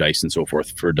interpretive dice and so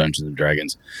forth for Dungeons and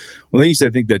Dragons. One of the things I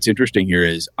think that's interesting here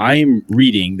is I'm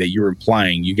reading that you're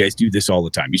implying you guys do this all the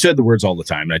time. You said the words all the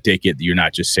time, and I take it that you're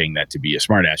not just saying that to be a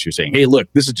smartass. You're saying, hey, look,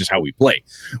 this is just how we play.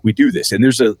 We do this. And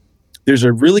there's a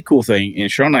really cool thing, and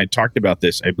Sean and I talked about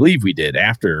this, I believe we did,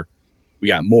 after we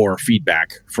got more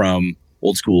feedback from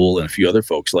Old School and a few other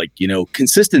folks. Like,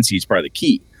 consistency is part of the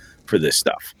key for this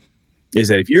stuff. Is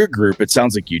that if you're a group, it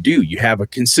sounds like you have a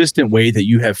consistent way that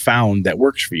you have found that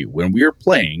works for you. When we're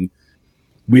playing,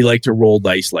 we like to roll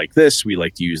dice like this. We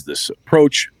like to use this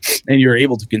approach, and you're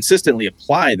able to consistently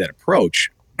apply that approach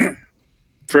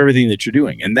for everything that you're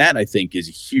doing. And that, I think, is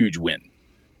a huge win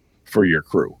for your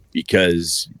crew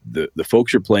because the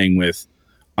folks you're playing with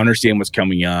understand what's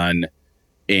coming on,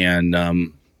 and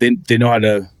they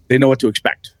know what to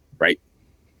expect, right?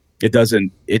 It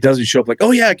doesn't show up like,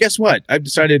 oh yeah, guess what? I've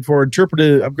decided I'm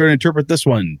going to interpret this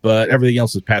one, but everything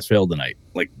else is pass fail tonight.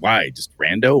 Like, why? Just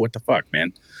rando? What the fuck,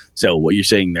 man? So what you're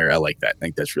saying there, I like that. I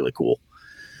think that's really cool.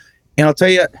 And I'll tell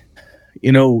you,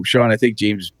 Sean, I think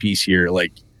James' piece here,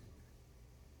 like,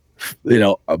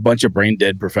 a bunch of brain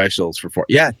dead professionals for 4.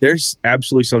 Yeah, there's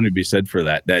absolutely something to be said for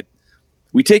that. That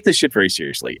we take this shit very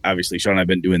seriously. Obviously, Sean and I have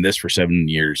been doing this for 7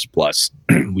 years plus.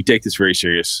 We take this very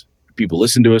serious. People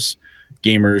listen to us.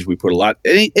 Gamers, we put a lot.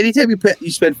 Anytime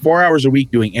you spend 4 hours a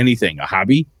week doing anything, a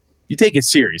hobby, you take it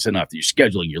serious enough that you're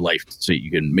scheduling your life so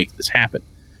you can make this happen.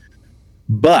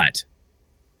 But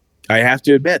I have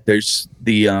to admit,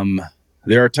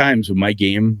 there are times when my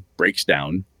game breaks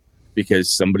down because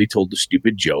somebody told a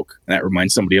stupid joke, and that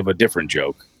reminds somebody of a different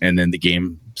joke, and then the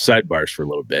game sidebars for a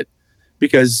little bit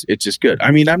because it's just good.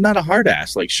 I mean, I'm not a hard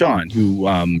ass like Sean, who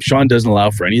Sean doesn't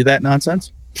allow for any of that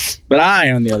nonsense. But I,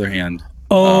 on the other hand,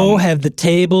 have the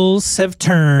tables have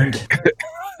turned.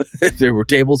 If there were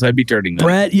tables, I'd be turning them.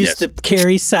 Brett used to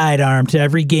carry sidearm to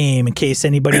every game in case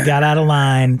anybody got out of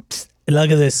line.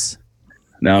 Look at this.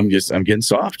 Now I'm getting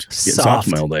soft. Getting soft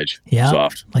to my old age. Yeah.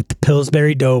 Soft. Like the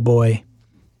Pillsbury Doughboy.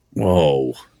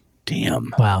 Whoa.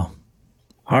 Damn. Wow.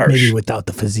 Harsh. Maybe without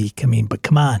the physique. I mean, but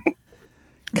come on.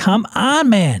 Come on,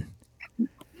 man.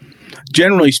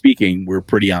 Generally speaking, we're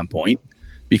pretty on point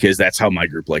because that's how my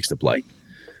group likes to play.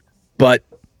 But,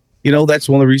 that's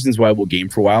one of the reasons why we'll game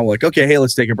for a while. Like, okay, hey,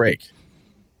 let's take a break.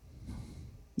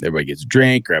 Everybody gets a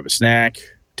drink, grab a snack,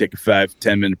 take a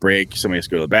 5-10 minute break. Somebody has to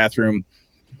go to the bathroom.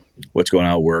 What's going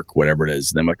on at work, whatever it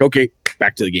is. And then I'm like, okay,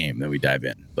 back to the game. Then we dive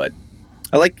in. But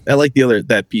I like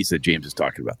that piece that James is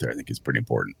talking about there. I think is pretty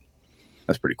important.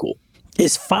 That's pretty cool.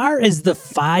 As far as the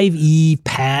 5e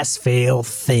pass fail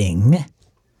thing,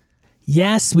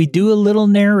 Yes, we do a little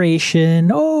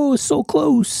narration. Oh, so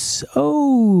close.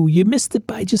 Oh, you missed it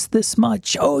by just this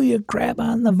much. Oh, you grab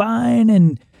on the vine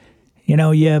and,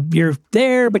 you're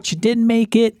there, but you didn't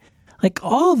make it. Like,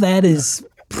 all that is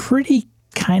pretty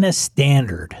kind of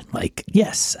standard. Like,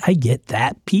 yes, I get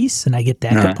that piece and I get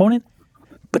that component.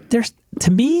 But there's,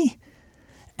 to me,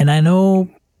 and I know,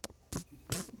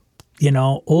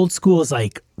 old school is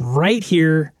like right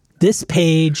here, this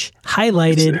page,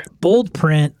 highlighted, bold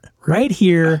print, right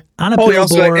here on a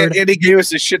billboard. And he gave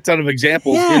us a shit ton of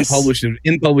examples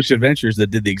in published adventures that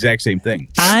did the exact same thing.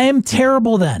 I'm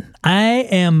terrible then.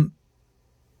 I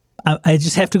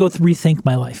just have to go rethink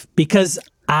my life because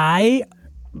the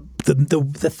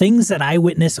things that I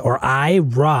witness or I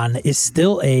run is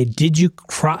still did you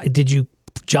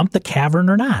jump the cavern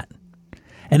or not?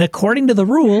 And according to the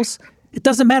rules, it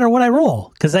doesn't matter what I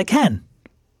roll because I can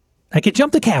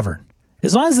jump the cavern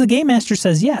as long as the game master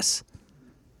says yes.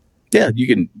 Yeah, you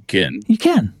can. You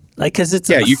can. Like, because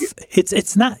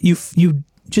it's not you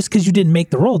just because you didn't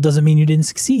make the roll doesn't mean you didn't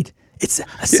succeed. It's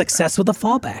a success with a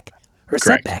fallback or a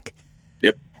setback.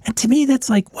 Yep. And to me, that's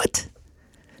like, what?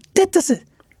 That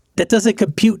doesn't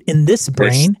compute in this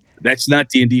brain. That's not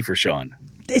D&D for Sean.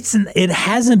 It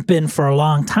hasn't been for a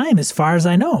long time, as far as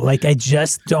I know. Like, I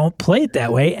just don't play it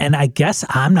that way, and I guess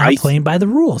I'm not playing by the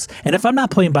rules. And if I'm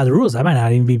not playing by the rules, I might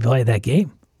not even be playing that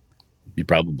game. You're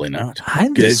probably not.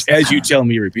 As you tell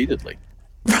me repeatedly.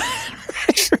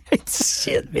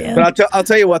 Shit, man. But I'll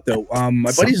tell you what, though.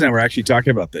 My buddies and I were actually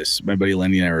talking about this. My buddy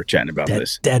Lenny and I were chatting about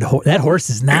this. That horse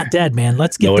is not dead, man.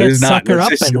 Let's get that sucker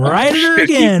up and ride her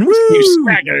again. You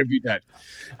smack it every time.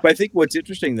 But I think what's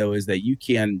interesting, though, is that you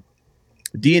can...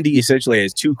 D&D essentially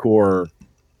has two core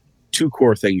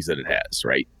things that it has,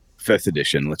 right? 5th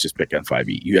edition, let's just pick on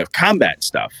 5e. You have combat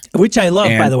stuff. Which I love,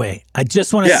 by the way. I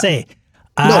just want to say,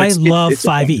 I love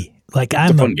 5e.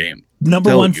 I'm a fun game.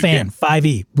 Number one fan,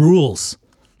 5e. Rules.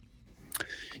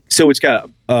 So it's got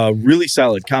a really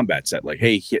solid combat set, like,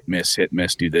 hey, hit, miss,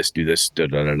 do this, da,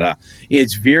 da, da, da.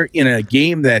 It's very, in a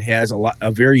game that has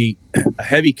a very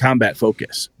heavy combat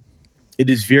focus, it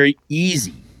is very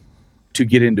easy to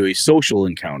get into a social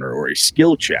encounter or a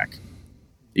skill check.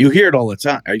 You hear it all the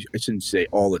time. I shouldn't say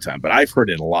all the time, but I've heard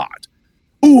it a lot.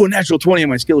 Ooh, a natural 20 on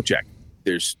my skill check.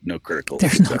 There's no critical.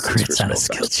 There's no crits on a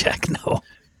skill check, no.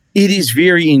 It is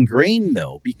very ingrained,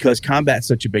 though, because combat's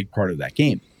such a big part of that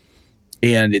game.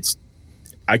 And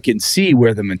I can see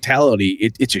where the mentality,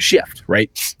 it's a shift,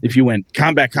 right? If you went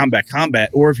combat,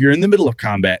 or if you're in the middle of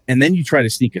combat, and then you try to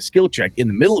sneak a skill check in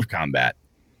the middle of combat,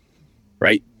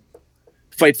 right?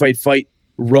 Fight,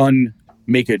 run,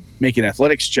 make an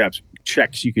athletics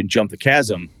check so you can jump the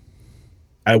chasm.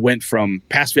 I went from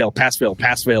pass fail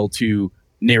to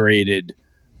narrated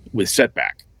with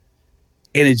setback.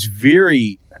 And it's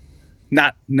very,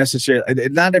 not necessarily,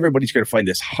 not everybody's going to find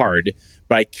this hard,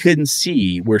 but I couldn't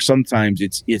see where sometimes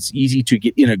it's easy to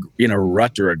get in a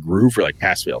rut or a groove for like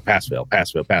pass fail.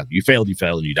 You failed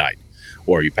and you died.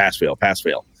 Or you pass fail.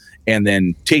 And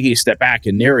then taking a step back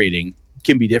and narrating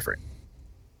can be different.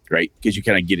 Right? Because you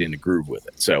kind of get in a groove with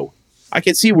it. So I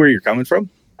can see where you're coming from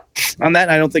on that.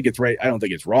 I don't think it's right. I don't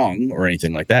think it's wrong or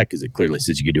anything like that because it clearly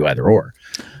says you could do either or.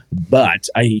 But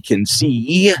I can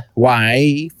see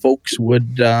why folks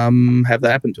would have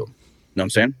that happen to them. You know what I'm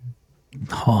saying?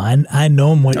 Oh, I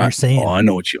know what you're saying. Oh, I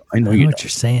know what you're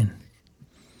saying.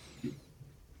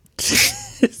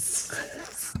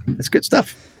 It's good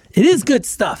stuff. It is good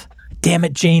stuff. Damn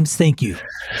it, James. Thank you.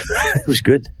 It was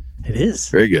good. It is.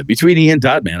 Very good. Between Ian and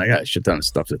Todd, man, I got a shit ton of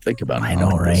stuff to think about. I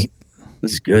know, right?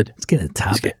 This is good. Let's get a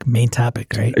main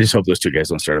topic, right? I just hope those two guys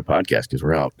don't start a podcast because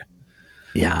we're out.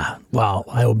 Yeah. Well,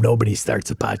 I hope nobody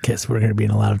starts a podcast. We're going to be in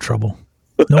a lot of trouble.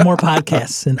 No more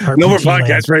podcasts in RPG No more podcasts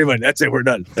land. for anyone. That's it. We're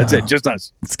done. That's it. Just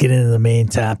us. Let's get into the main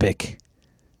topic.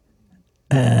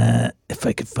 If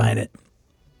I could find it.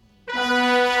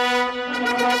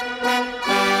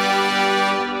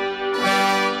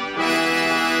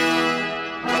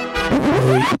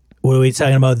 What are we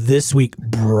talking about this week,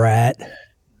 Brett?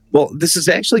 Well, this is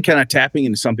actually kind of tapping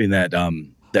into something that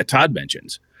that Todd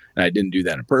mentions, and I didn't do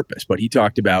that on purpose. But he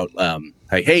talked about,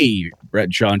 hey, Brett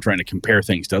and Sean trying to compare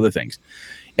things to other things,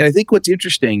 and I think what's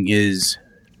interesting is,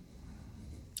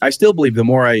 I still believe the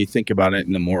more I think about it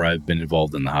and the more I've been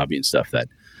involved in the hobby and stuff, that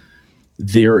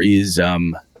there is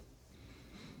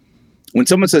when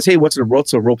someone says, "Hey, what's a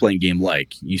role playing game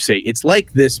like?" You say it's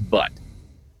like this, but.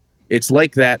 It's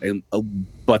like that,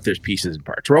 but there's pieces and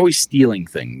parts. We're always stealing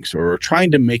things or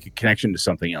trying to make a connection to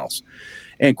something else.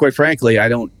 And quite frankly, I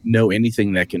don't know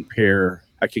anything that I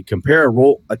could compare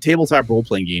a tabletop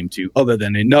role-playing game to other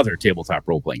than another tabletop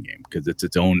role-playing game because it's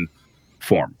its own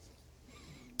form.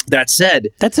 That said,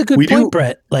 that's a good point,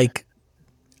 Brett. Like,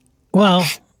 well,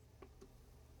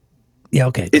 yeah,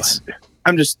 okay.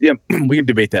 I'm just, we can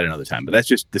debate that another time, but that's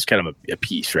just this kind of a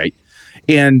piece, right?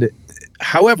 And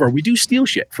however, we do steal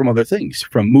shit from other things,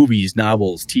 from movies,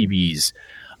 novels, TVs.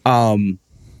 And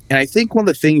I think one of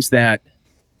the things that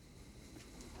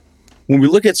when we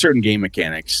look at certain game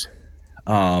mechanics,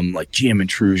 like GM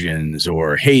intrusions,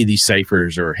 or hey, these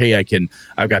ciphers, or hey,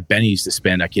 I've got bennies to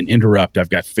spend, I can interrupt, I've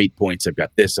got fate points, I've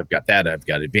got this, I've got that, I've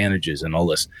got advantages and all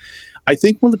this. I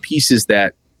think one of the pieces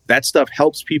that stuff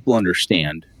helps people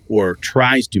understand or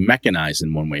tries to mechanize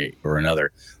in one way or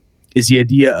another is the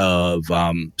idea of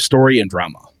story and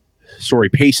drama, story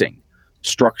pacing,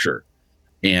 structure,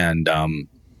 and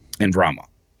drama.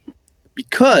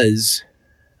 Because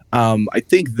I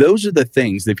think those are the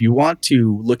things that if you want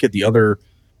to look at the other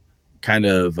kind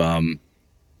of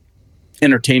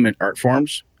entertainment art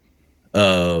forms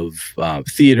of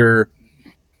theater,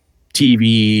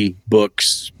 TV,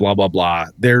 books, blah, blah, blah,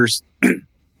 there's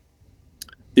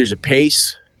a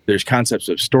pace, there's concepts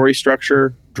of story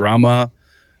structure, drama,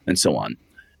 and so on.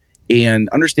 And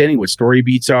understanding what story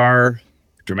beats are,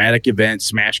 dramatic events,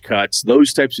 smash cuts,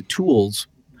 those types of tools,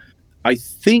 I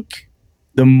think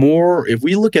the more, if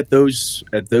we look at those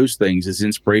things as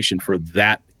inspiration for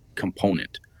that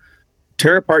component,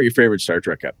 tear apart your favorite Star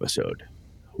Trek episode.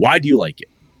 Why do you like it?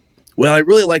 Well, I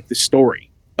really like the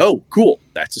story. Oh, cool.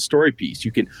 That's a story piece.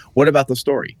 What about the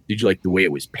story? Did you like the way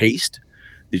it was paced?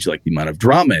 Did you like the amount of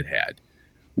drama it had?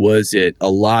 Was it a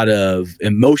lot of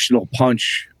emotional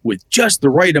punch with just the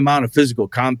right amount of physical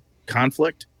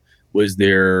conflict? Was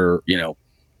there,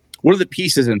 what are the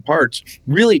pieces and parts?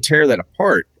 Really tear that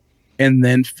apart and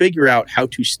then figure out how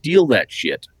to steal that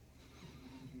shit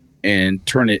and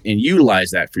turn it and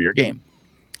utilize that for your game.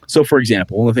 So, for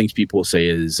example, one of the things people will say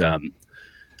is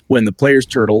when the players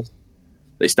turtle,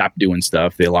 they stop doing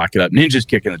stuff, they lock it up, ninjas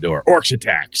kick in the door, orcs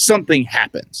attack, something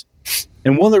happens.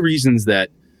 And one of the reasons that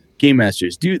game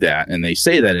masters do that, and they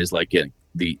say that is like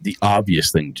the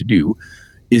obvious thing to do,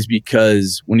 is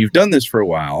because when you've done this for a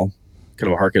while,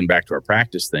 kind of harken back to our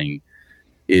practice thing,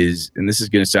 is, and this is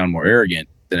going to sound more arrogant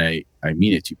than I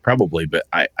mean it to probably, but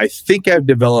I think I've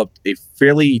developed a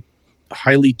fairly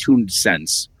highly tuned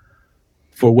sense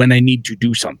for when I need to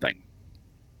do something.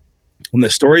 When the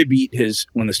story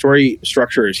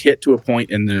structure is hit to a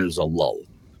point and there's a lull,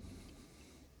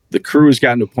 the crew has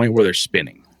gotten to a point where they're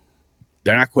spinning.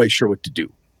 They're not quite sure what to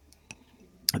do.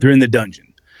 They're in the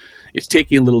dungeon. It's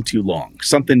taking a little too long.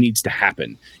 Something needs to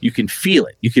happen. You can feel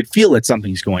it. You can feel that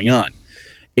something's going on.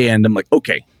 And I'm like,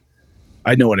 okay,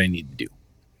 I know what I need to do.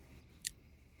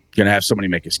 Going to have somebody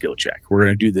make a skill check. We're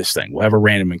going to do this thing. We'll have a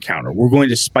random encounter. We're going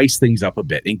to spice things up a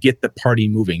bit and get the party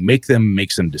moving, make them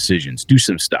make some decisions, do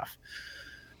some stuff.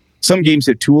 Some games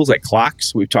have tools like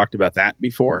clocks. We've talked about that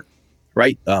before,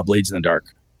 right? Blades in the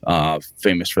Dark,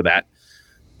 famous for that.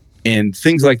 And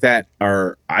things like that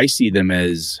I see them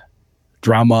as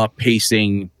drama,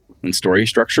 pacing, and story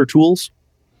structure tools.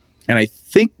 And I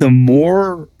think the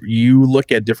more you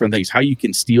look at different things, how you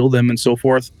can steal them and so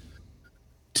forth,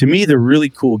 to me, the really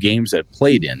cool games I've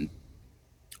played in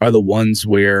are the ones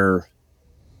where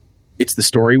it's the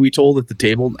story we told at the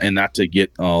table, and not to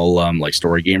get all like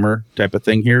story gamer type of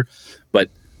thing here, but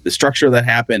the structure that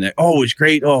happened. Oh, it was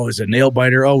great. Oh, it was a nail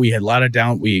biter. Oh, we had a lot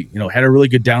of we had a really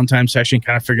good downtime session,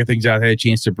 kind of figured things out, had a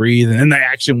chance to breathe, and then the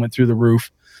action went through the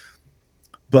roof.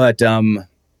 But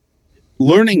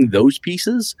learning those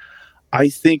pieces, I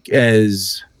think,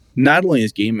 as not only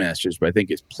as game masters, but I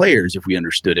think as players, if we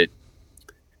understood it,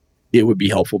 it would be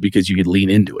helpful because you could lean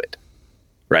into it,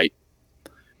 right?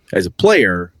 As a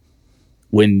player,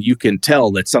 when you can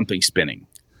tell that something's spinning,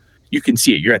 you can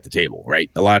see it. You're at the table, right?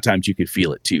 A lot of times you could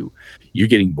feel it too. You're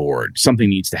getting bored. Something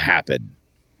needs to happen,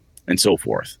 and so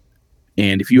forth.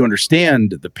 And if you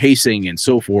understand the pacing and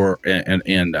so forth,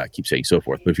 and I keep saying so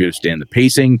forth, but if you understand the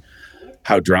pacing,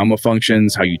 how drama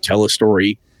functions, how you tell a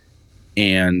story,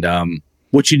 and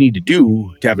what you need to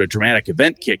do to have a dramatic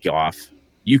event kick off,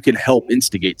 you can help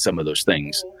instigate some of those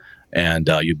things, and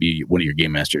you'll be one of your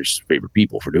game master's favorite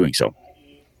people for doing so.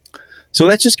 So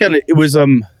that's just kind of, it was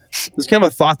kind of a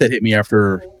thought that hit me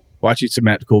after watching some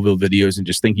Matt Colville videos and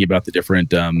just thinking about the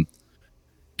different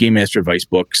game master advice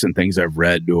books and things I've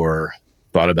read or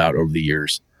thought about over the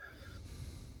years.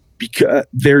 Because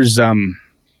there's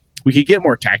we could get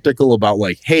more tactical about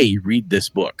like, hey, read this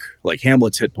book. Like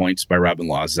Hamlet's Hit Points by Robin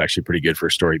Laws is actually pretty good for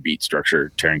story beat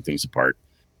structure, tearing things apart.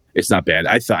 It's not bad.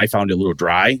 I found it a little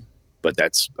dry, but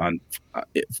that's on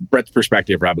Brett's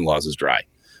perspective. Robin Laws is dry,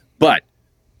 but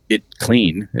it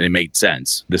clean and it made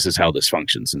sense. This is how this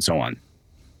functions and so on.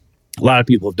 A lot of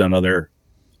people have done other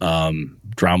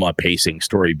drama, pacing,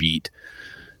 story beat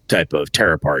type of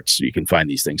tear aparts. You can find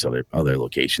these things other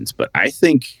locations. But I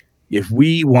think if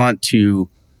we want to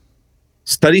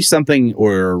study something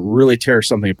or really tear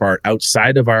something apart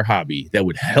outside of our hobby that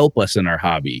would help us in our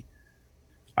hobby,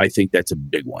 I think that's a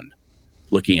big one.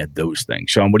 Looking at those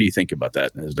things. Sean, what do you think about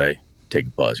that as I take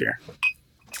a pause here?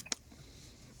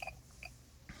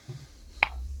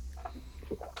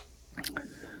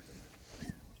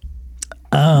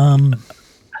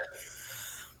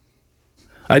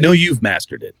 I know you've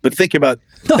mastered it, but think about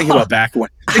back when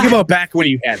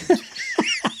you hadn't.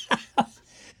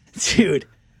 Dude,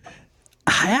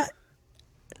 I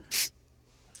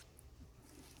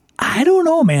don't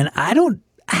know, man. I don't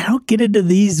get into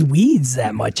these weeds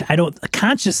that much. I don't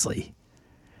consciously.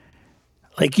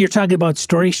 Like you're talking about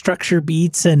story structure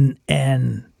beats and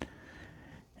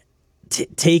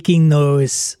taking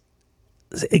those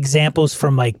examples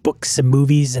from like books and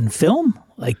movies and film,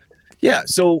 like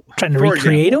so trying to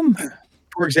recreate them.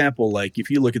 For example, like if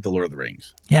you look at the Lord of the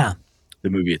Rings, the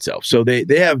movie itself, so they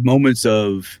have moments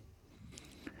of,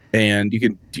 and you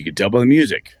can tell by the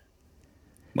music,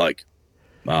 like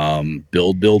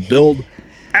build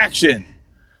action,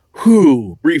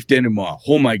 brief denouement.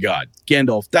 Oh my god,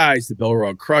 Gandalf dies, the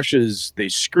Balrog crushes, they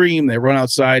scream, they run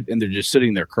outside, and they're just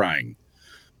sitting there crying.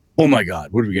 Oh my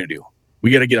god, what are we gonna do? We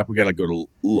got to get up. We got to go to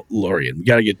Lorien. We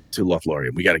got to get to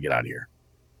Lothlorien. We got to get out of here.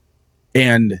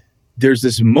 And there's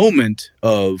this moment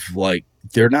of like,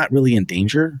 they're not really in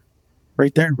danger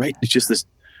right there, right? It's just this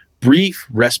brief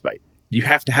respite. You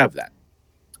have to have that.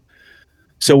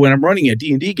 So when I'm running a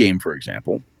D&D game, for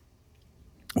example,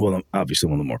 well, obviously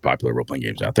one of the more popular role-playing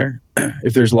games out there,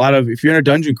 if you're in a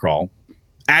dungeon crawl,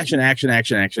 action.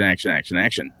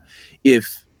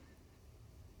 If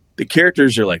the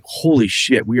characters are like, holy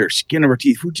shit, we are skin of our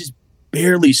teeth. We just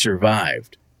barely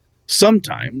survived.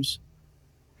 Sometimes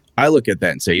I look at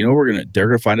that and say, they're going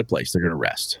to find a place. They're going to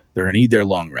rest. They're going to need their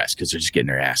long rest because they're just getting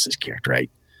their asses kicked, right?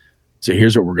 So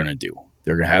here's what we're going to do.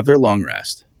 They're going to have their long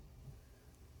rest.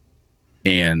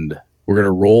 And we're going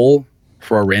to roll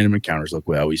for our random encounters like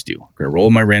we always do. We're going to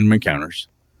roll my random encounters.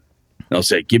 And I'll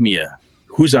say, give me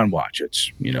who's on watch?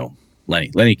 It's, Lenny.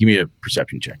 Lenny, give me a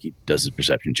perception check. He does his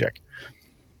perception check.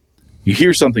 You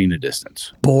hear something in the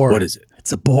distance. Boar. What is it?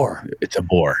 It's a boar. It's a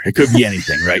boar. It could be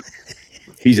anything, right?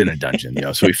 He's in a dungeon,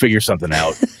 so we figure something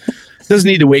out. Doesn't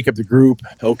need to wake up the group.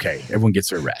 Okay, everyone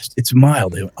gets their rest. It's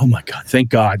mild. Oh my God, thank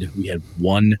God we had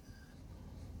one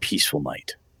peaceful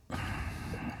night. And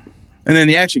then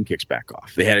the action kicks back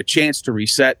off. They had a chance to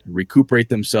reset, recuperate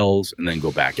themselves, and then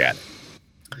go back at it.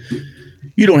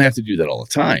 You don't have to do that all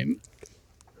the time.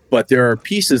 But there are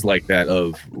pieces like that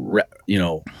of,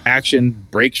 action,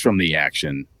 breaks from the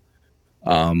action.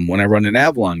 When I run an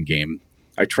Avalon game,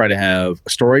 I try to have a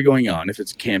story going on. If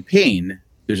it's a campaign,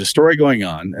 there's a story going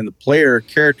on, and the player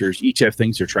characters each have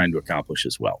things they're trying to accomplish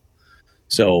as well.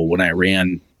 So when I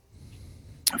ran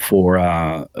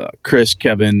for Chris,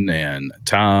 Kevin, and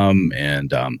Tom,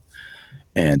 and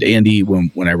Andy,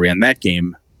 when I ran that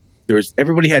game,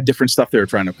 everybody had different stuff they were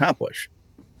trying to accomplish.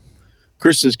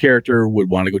 Chris's character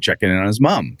would want to go check in on his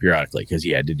mom periodically because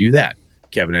he had to do that.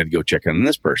 Kevin had to go check in on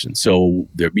this person. So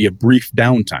there'd be a brief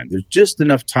downtime. There's just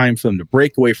enough time for them to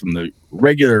break away from the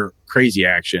regular crazy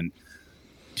action,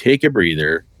 take a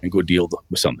breather, and go deal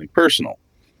with something personal.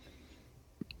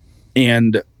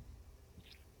 And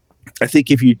I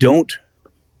think if you don't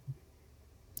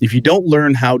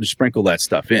learn how to sprinkle that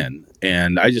stuff in,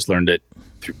 and I just learned it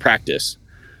through practice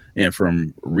and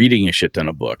from reading a shit ton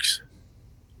of books,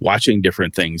 watching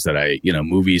different things that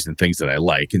movies and things that I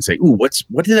like, and say, ooh,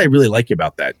 what did I really like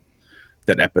about that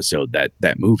episode,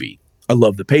 that movie? I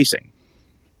love the pacing.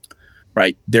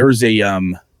 Right. Clive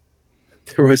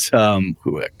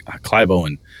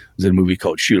Owen was in a movie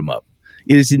called Shoot 'Em Up.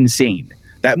 It is insane.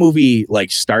 That movie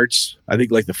starts, I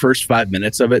think the first 5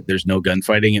 minutes of it, there's no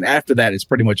gunfighting. And after that, it's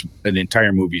pretty much an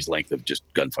entire movie's length of just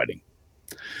gunfighting.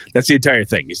 That's the entire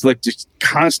thing. It's just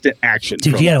constant action.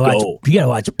 Dude, you gotta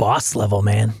watch Boss Level,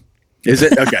 man. Is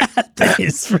it? Okay. That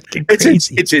is freaking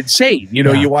crazy. It's insane.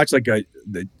 You watch a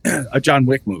John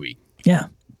Wick movie. Yeah.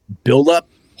 Build up.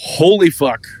 Holy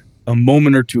fuck. A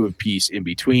moment or two of peace in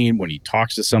between when he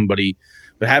talks to somebody.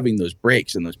 But having those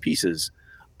breaks and those pieces,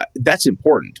 that's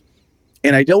important.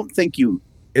 And I don't think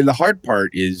and the hard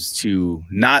part is to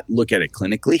not look at it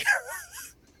clinically.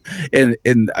 and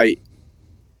I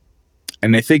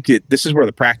think this is where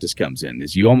the practice comes in,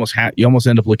 is you almost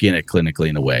end up looking at it clinically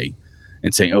in a way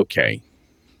and saying, okay,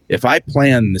 if I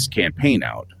plan this campaign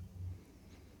out,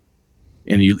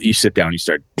 and you sit down, you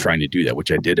start trying to do that,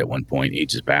 which I did at one point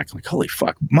ages back. I'm like, holy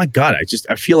fuck, my God,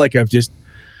 I feel like I've just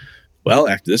well,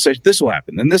 after this will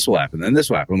happen, then this will happen, then this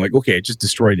will happen. I'm like, okay, I just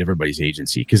destroyed everybody's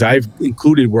agency because I've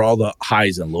included where all the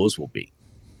highs and lows will be.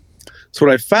 So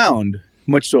what I found,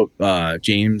 much so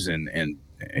James and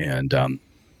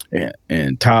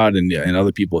Todd and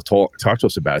other people talk to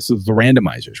us about it. So the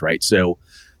randomizers, right? So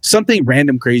something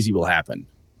random crazy will happen.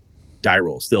 Die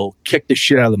rolls. They'll kick the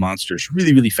shit out of the monsters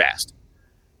really, really fast.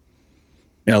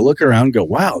 And I look around and go,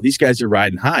 wow, these guys are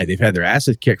riding high. They've had their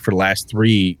asses kicked for the last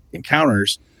 3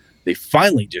 encounters. They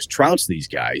finally just trounced these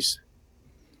guys.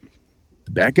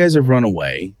 The bad guys have run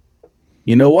away.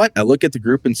 You know what? I look at the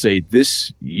group and say,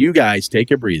 you guys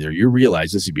take a breather. You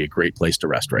realize this would be a great place to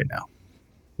rest right now.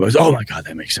 It was, oh my God,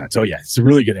 that makes sense. Oh yeah, it's a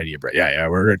really good idea. Yeah,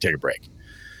 we're going to take a break.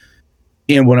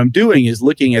 And what I'm doing is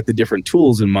looking at the different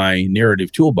tools in my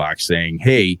narrative toolbox saying,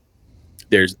 hey,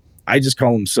 I just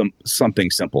call them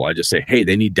something simple. I just say, hey,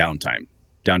 they need downtime.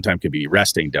 Downtime could be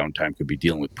resting. Downtime could be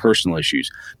dealing with personal issues,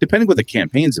 depending what the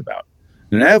campaign's about.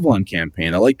 In an Avalon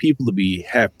campaign, I like people to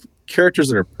have characters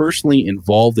that are personally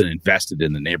involved and invested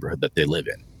in the neighborhood that they live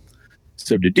in.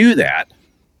 So to do that,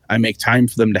 I make time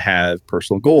for them to have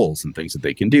personal goals and things that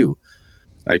they can do.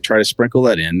 I try to sprinkle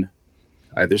that in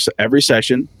either every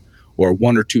session or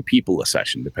 1 or 2 people a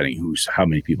session, depending how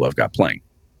many people I've got playing.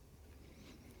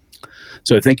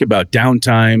 So I think about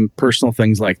downtime, personal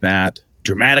things like that,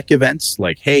 dramatic events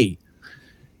like, hey,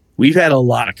 we've had a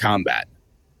lot of combat,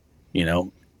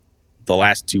 the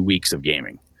last 2 weeks of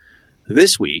gaming.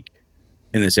 This week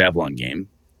in this Avalon game,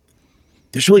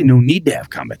 there's really no need to have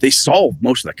combat. They solved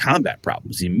most of the combat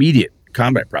problems, the immediate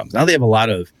combat problems. Now they have a lot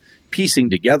of piecing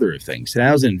together of things. And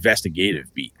that was an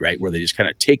investigative beat, right? Where they just kind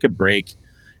of take a break,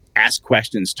 ask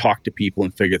questions, talk to people,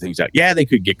 and figure things out. Yeah, they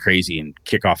could get crazy and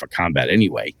kick off a combat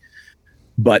anyway.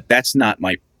 But that's not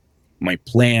my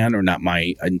plan or not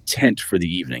my intent for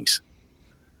the evenings.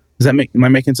 Am I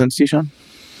making sense to you, Sean?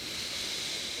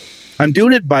 I'm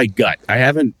doing it by gut. I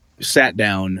haven't sat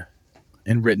down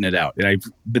and written it out. And I've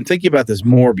been thinking about this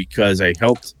more because I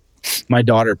helped my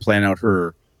daughter plan out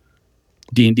her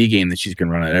D&D game that she's going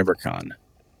to run at EverCon.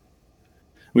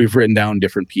 We've written down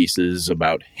different pieces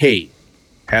about, hey,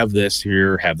 have this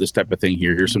here, have this type of thing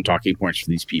here. Here's some talking points for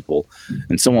these people,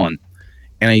 and so on.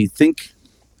 And I think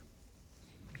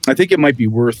it might be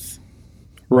worth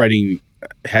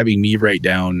having me write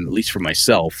down, at least for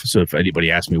myself. So if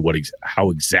anybody asks me how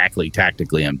exactly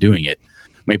tactically I'm doing it,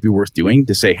 might be worth doing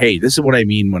to say, hey, this is what I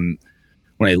mean when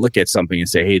I look at something and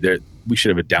say, hey, we should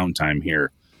have a downtime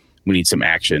here. We need some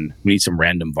action. We need some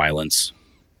random violence.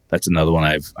 That's another one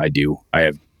I do. I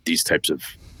have these types of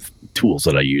tools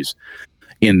that I use.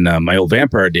 In my old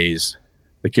vampire days,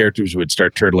 the characters would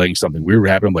start turtling, something weird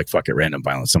would happen. I'm like, fuck it, random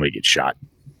violence. Somebody gets shot.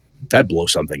 I'd blow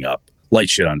something up,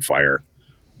 light shit on fire.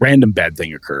 Random bad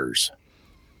thing occurs.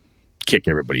 Kick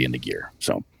everybody into gear.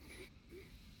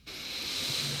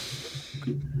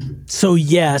 So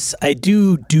yes, I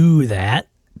do that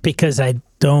because I'm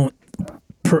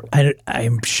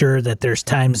sure that there's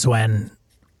times when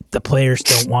the players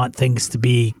don't want things to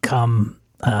become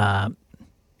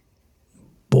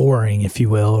boring, if you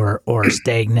will, or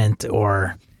stagnant,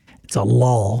 or it's a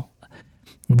lull.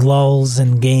 Lulls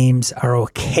in games are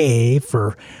okay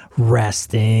for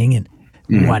resting and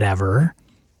whatever,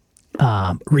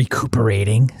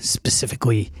 recuperating,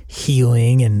 specifically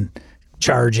healing and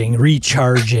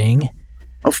recharging.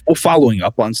 Well, following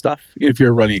up on stuff. If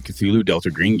you're running a Cthulhu Delta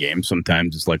Green game,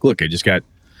 sometimes it's like, look, we had a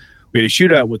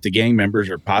shootout with the gang members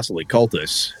or possibly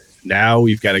cultists. Now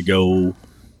we've got to go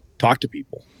talk to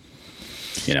people,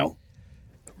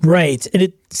 Right.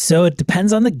 And so it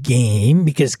depends on the game,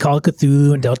 because Call of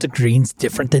Cthulhu and Delta Green's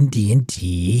different than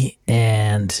D&D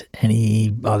and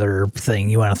any other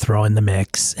thing you want to throw in the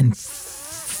mix, and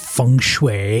feng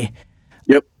shui.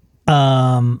 Yep.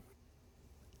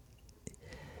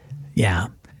 Yeah.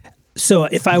 So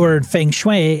if I were in feng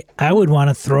shui, I would want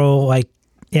to throw a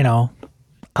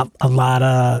lot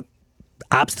of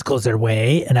obstacles their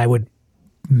way, and I would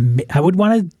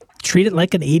want to treat it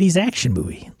like an 80s action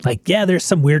movie. Like, yeah, there's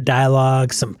some weird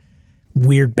dialogue, some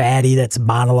weird baddie that's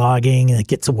monologuing and it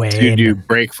gets away. So you do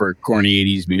break for corny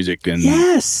 80s music and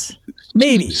yes,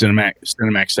 maybe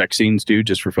cinematic sex scenes, dude,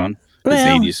 just for fun.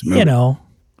 Well, 80s movie.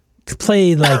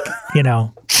 Play like,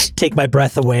 take my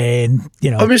breath away and,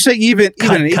 I'm just saying even an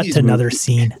 80s cut to another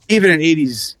scene. Even an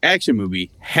 80s action movie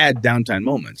had downtime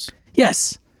moments.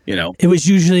 Yes. It was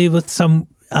usually with some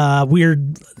some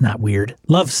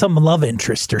love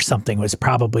interest or something. Was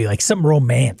probably like some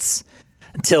romance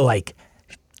until like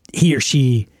he or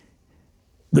she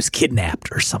was kidnapped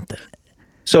or something.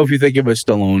 So if you think of a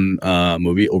Stallone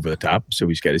movie, Over the Top, so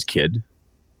he's got his kid.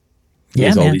 He He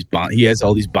has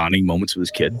all these bonding moments with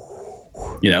his kid.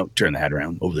 turn the hat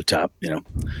around over the top,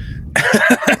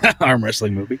 arm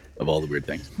wrestling movie of all the weird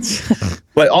things.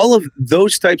 But all of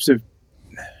those types of,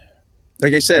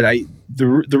 like I said,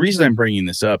 the reason I'm bringing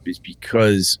this up is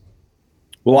because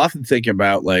we'll often think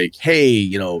about like,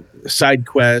 hey, side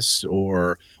quests,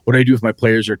 or what do I do if my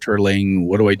players are turtling?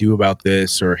 What do I do about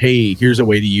this? Or, hey, here's a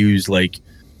way to use like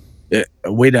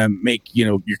a way to make,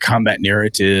 your combat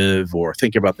narrative, or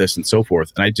think about this and so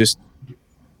forth. And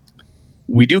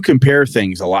we do compare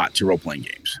things a lot to role-playing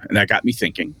games. And that got me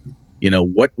thinking,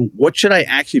 what should I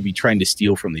actually be trying to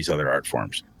steal from these other art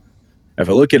forms? If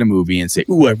I look at a movie and say,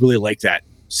 ooh, I really like that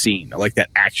scene. I like that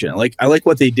action. I like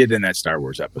what they did in that Star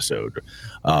Wars episode.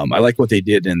 I like what they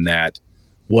did in that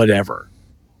whatever.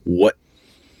 What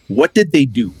did they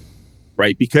do?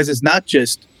 Right? Because it's not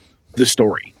just the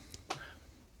story.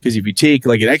 Because if you take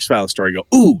like an X-Files story, you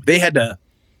go, ooh, they had a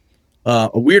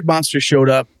weird monster showed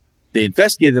up. They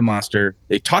investigated the monster.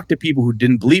 They talked to people who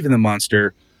didn't believe in the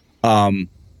monster.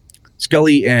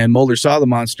 Scully and Mulder saw the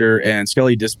monster, and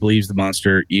Scully disbelieves the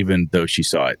monster even though she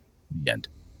saw it in the end.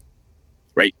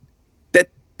 Right?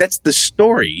 That's the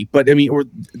story, but or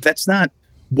that's not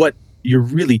what you're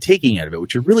really taking out of it.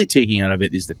 What you're really taking out of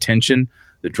it is the tension,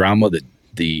 the drama,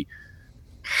 the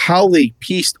how they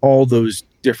pieced all those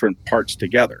different parts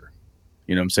together.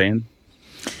 You know what I'm saying?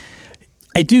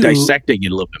 I do. Dissecting it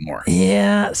a little bit more.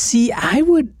 Yeah. See, I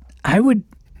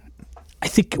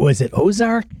think, was it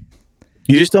Ozark?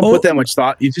 You just don't put that much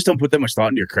thought. You just don't put that much thought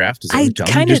into your craft. Is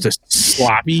that just a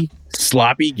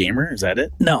sloppy gamer? Is that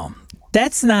it? No,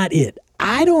 that's not it.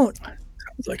 Sounds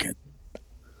like it.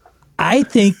 I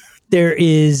think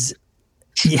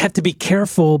you have to be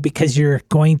careful because you're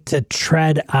going to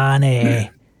tread on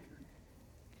a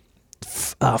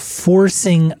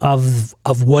forcing of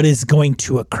what is going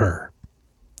to occur.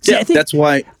 See, yeah, that's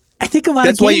why. I think a lot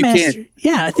of game masters.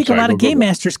 Yeah, I think a lot of game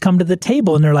masters come to the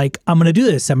table and they're like, "I'm going to do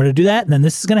this. I'm going to do that, and then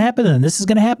this is going to happen, and then this is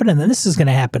going to happen, and then this is going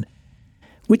to happen,"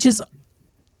 which is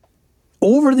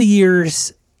over the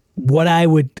years what I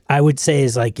would say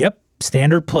is like, "Yep,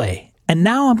 standard play." And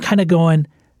now I'm kind of going,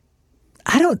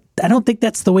 I don't think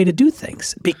that's the way to do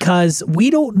things, because we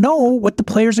don't know what the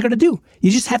players are going to do. You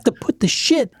just have to put the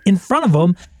shit in front of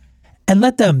them and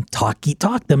let them talk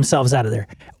themselves out of there,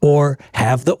 or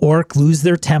have the orc lose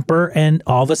their temper, and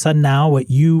all of a sudden now what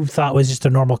you thought was just a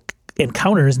normal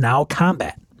encounter is now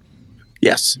combat.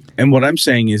 Yes, and what I'm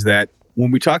saying is that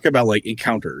when we talk about like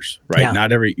encounters, right?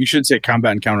 Yeah. You should say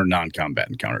combat encounter, non-combat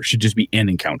encounter. It should just be an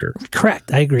encounter.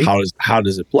 Correct, I agree. How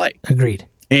does it play? Agreed.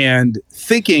 And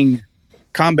thinking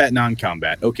combat,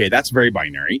 non-combat, okay, that's very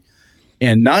binary.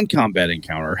 And non-combat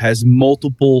encounter has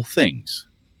multiple things.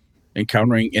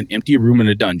 Encountering an empty room in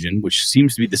a dungeon, which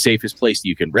seems to be the safest place that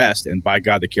you can rest, and by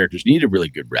God, the characters need a really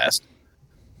good rest.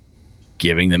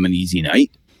 Giving them an easy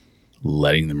night,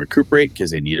 letting them recuperate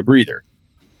because they need a breather.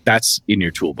 That's in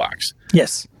your toolbox.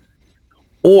 Yes.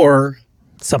 Or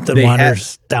something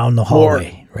wanders down the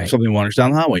hallway. Right. Something wanders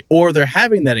down the hallway. Or they're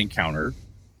having that encounter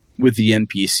with the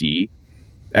NPC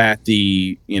at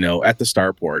the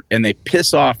starport, and they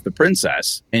piss off the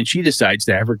princess, and she decides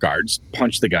to have her guards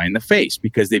punch the guy in the face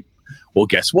because well,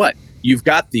 guess what? You've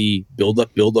got the build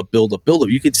up.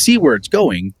 You can see where it's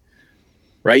going,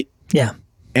 right? Yeah.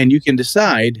 And you can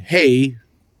decide, hey,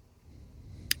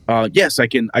 yes, I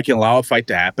can allow a fight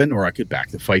to happen, or I could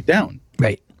back the fight down.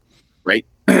 Right. Right.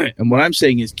 And what I'm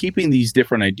saying is keeping these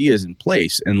different ideas in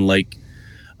place, and like,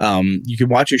 you can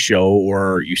watch a show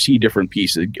or you see different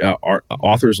pieces.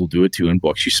 Authors will do it too in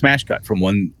books. You smash cut from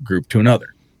one group to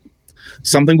another.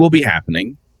 Something will be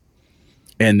happening,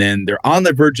 and then they're on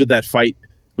the verge of that fight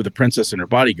with the princess and her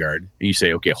bodyguard. And you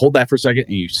say, okay, hold that for a second.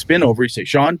 And you spin over. You say,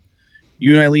 Sean,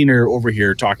 you and Eileen are over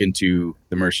here talking to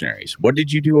the mercenaries. What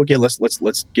did you do? Okay, let's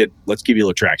give you a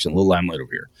little traction, a little limelight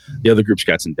over here. The other group's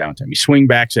got some downtime. You swing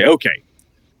back, say, okay,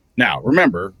 now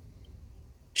remember,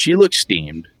 she looks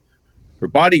steamed. Her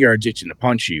bodyguard's itching to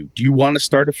punch you. Do you want to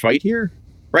start a fight here?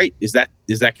 Right? Is that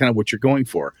kind of what you're going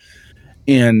for?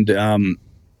 And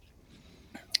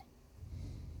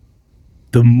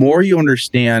the more you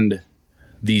understand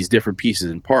these different pieces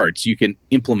and parts, you can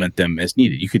implement them as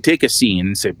needed. You could take a scene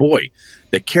and say, boy,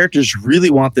 the characters really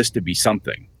want this to be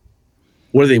something.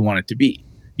 What do they want it to be?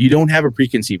 You don't have a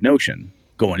preconceived notion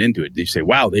going into it. They say,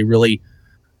 wow, they really...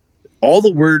 all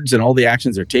the words and all the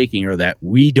actions they're taking are that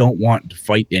we don't want to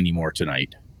fight anymore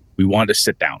tonight. We want to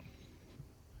sit down.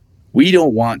 We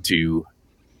don't want to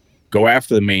go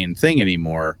after the main thing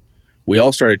anymore. We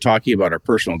all started talking about our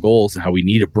personal goals and how we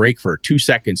need a break for 2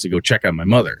 seconds to go check on my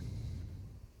mother.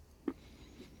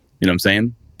 You know what I'm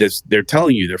saying? They're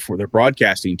telling you, they're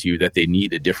broadcasting to you that they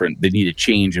need a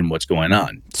change in what's going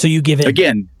on. So you give it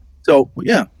again. So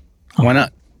yeah, why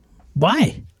not?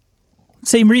 Why?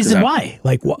 Same reason why.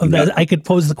 Like, I could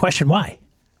pose the question why.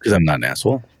 Because I'm not an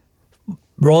asshole.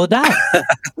 Roll a die.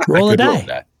 Roll a Roll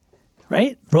die.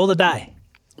 Right? Roll the die.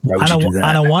 Why would you do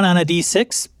that? On a 1 on a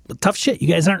D6, tough shit. You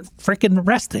guys aren't freaking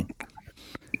resting.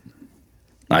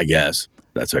 I guess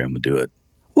that's how I'm gonna do it.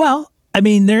 Well, I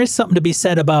mean, there is something to be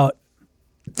said about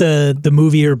the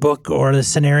movie or book or the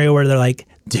scenario where they're like,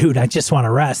 dude, I just want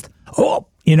to rest. Oh,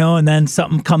 and then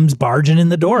something comes barging in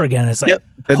the door again. It's like,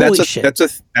 holy shit. That's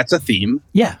a theme.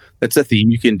 Yeah. That's a theme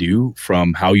you can do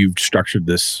from how you've structured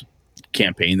this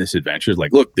campaign, this adventure. It's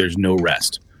like, look, there's no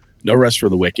rest. No rest for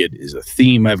the wicked is a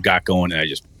theme I've got going, and I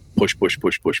just push.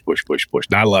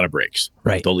 Not a lot of breaks.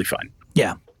 Right. Totally fine.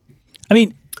 Yeah. I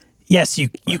mean, yes,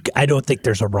 I don't think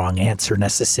there's a wrong answer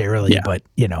necessarily, but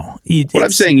what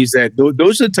I'm saying is that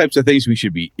those are the types of things we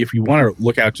should be, if you want to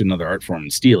look out to another art form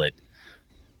and steal it,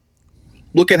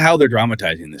 look at how they're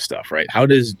dramatizing this stuff, right? How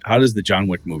does the John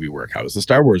Wick movie work? How does the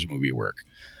Star Wars movie work?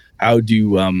 How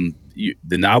do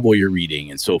the novel you're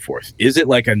reading and so forth? Is it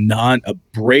like a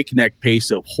breakneck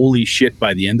pace of holy shit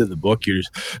by the end of the book? You're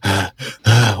just,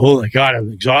 oh my God,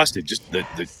 I'm exhausted. Just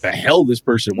the hell this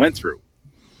person went through.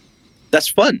 That's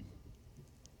fun.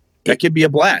 That could be a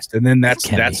blast. And then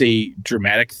that's a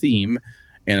dramatic theme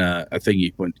and a thing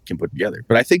you can put together.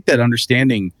 But I think that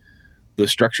understanding the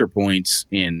structure points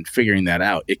and figuring that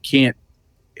out,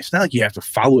 it's not like you have to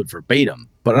follow it verbatim,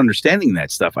 but understanding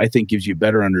that stuff, I think, gives you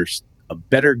a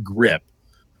better grip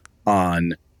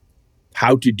on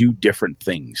how to do different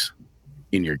things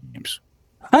in your games.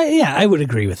 I would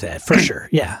agree with that for sure.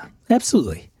 Yeah,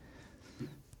 absolutely.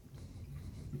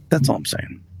 That's all I'm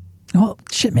saying. Well,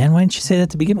 shit, man. Why didn't you say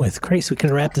that to begin with? Christ, we could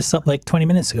have wrapped this up like 20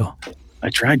 minutes ago. I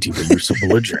tried to, but you're so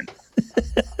belligerent.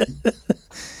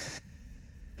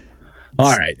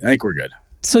 All right. I think we're good.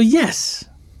 So, yes.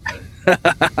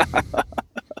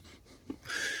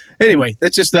 Anyway,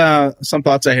 that's just some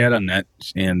thoughts I had on that.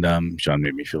 And Sean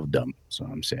made me feel dumb, so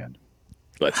I'm sad.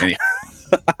 But anyway,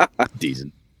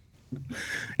 decent.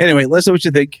 Anyway, let's know what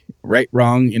you think. Right,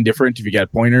 wrong, indifferent. If you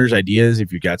got pointers, ideas,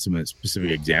 if you got some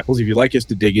specific examples, if you'd like us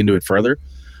to dig into it further,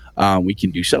 we can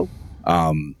do so.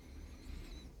 I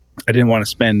didn't want to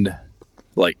spend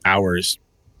like hours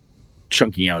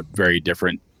chunking out very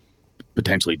different,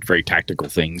 potentially very tactical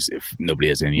things if nobody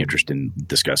has any interest in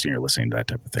discussing or listening to that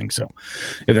type of thing. So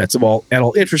if that's at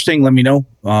all interesting, let me know.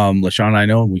 Let Sean and I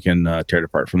know, and we can tear it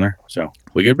apart from there. So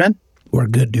we good, Ben? We're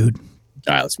good, dude.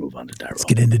 All right, let's move on to die roll. Let's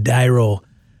get into die roll.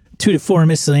 2 to 4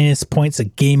 miscellaneous points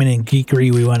of gaming and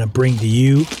geekery we want to bring to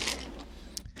you.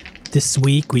 This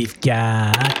week we've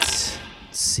got, let's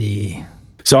see.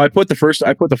 So I put the first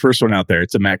one out there.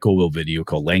 It's a Matt Colville video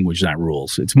called Language Not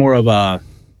Rules. It's more of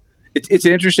it's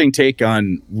an interesting take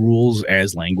on rules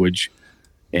as language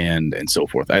and so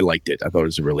forth. I liked it. I thought it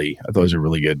was a really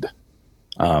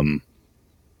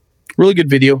good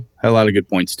video. Had a lot of good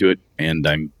points to it, and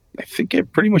I think I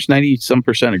pretty much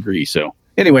 90% agree. So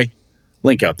anyway,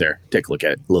 link out there. Take a look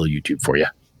at it. A little YouTube for you.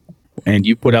 And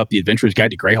you put out the Adventurer's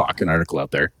Guide to Greyhawk, an article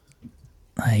out there.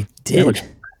 I did.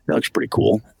 That looks pretty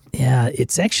cool. Yeah,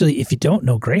 it's actually, if you don't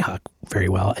know Greyhawk very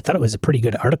well, I thought it was a pretty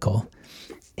good article.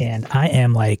 And I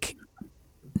am like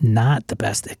not the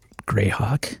best at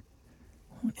Greyhawk.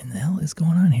 What in the hell is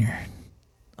going on here?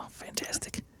 Oh,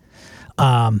 fantastic.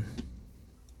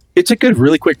 It's a good,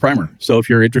 really quick primer. So if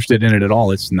you're interested in it at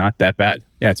all, it's not that bad.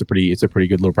 Yeah, it's a pretty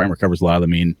good little primer. Covers a lot of the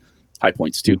main high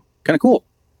points too. Kind of cool.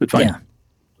 Good find. Yeah.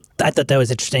 I thought that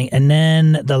was interesting. And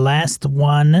then next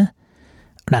one,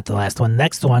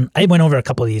 I went over a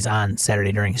couple of these on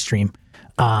Saturday during a stream.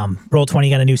 Roll20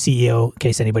 got a new CEO, in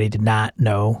case anybody did not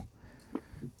know.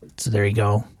 So there you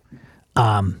go.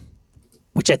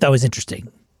 Which I thought was interesting.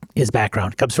 His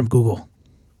background comes from Google.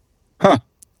 Huh.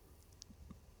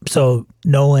 So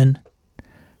Nolan,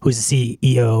 who's the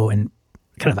CEO and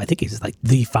kind of, I think he's like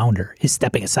the founder, is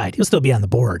stepping aside. He'll still be on the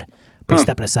board, but he's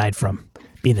stepping aside from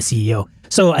being the CEO.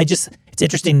 So it's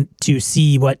interesting to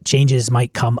see what changes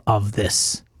might come of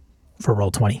this for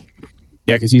Roll20.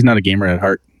 Yeah, because he's not a gamer at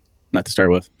heart, not to start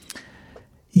with.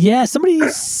 Yeah, somebody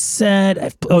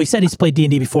said, he said he's played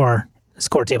D&D before. It's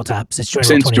core tabletop since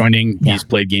joining. He's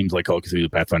played games like Call of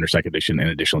Cthulhu, Pathfinder 2nd Edition, and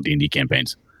additional D&D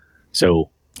campaigns.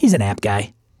 So he's an app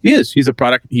guy. He is. He's a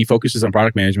product. He focuses on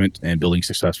product management and building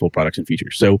successful products and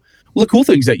features. So the cool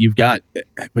things that you've got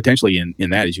potentially in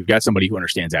that is you've got somebody who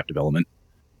understands app development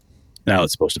and how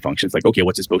it's supposed to function. It's like, okay,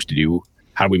 what's it supposed to do?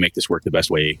 How do we make this work the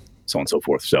best way? So on and so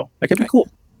forth. So that could be cool.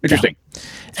 Interesting.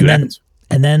 Yeah.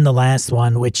 And then the last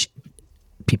one, which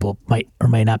people might or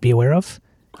might not be aware of.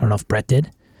 I don't know if Brett did.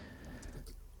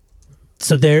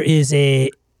 So there is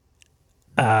a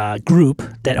group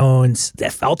that owns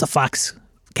Alta Fox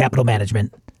Capital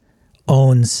Management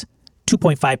owns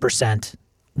 2.5%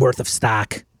 worth of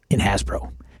stock in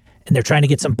Hasbro, and they're trying to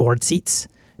get some board seats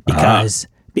because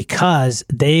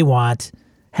they want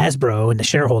Hasbro and the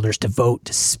shareholders to vote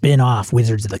to spin off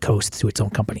Wizards of the Coast to its own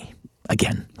company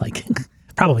again, like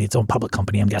probably its own public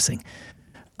company, I'm guessing.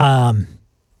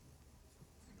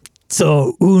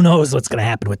 So who knows what's going to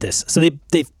happen with this? So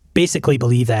they basically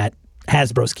believe that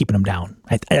Hasbro's keeping them down.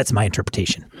 That's my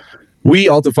interpretation. We,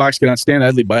 Alta Fox, cannot stand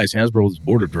idly by as Hasbro's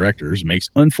board of directors makes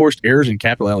unforced errors in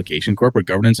capital allocation, corporate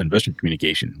governance, and investor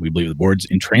communication. We believe the board's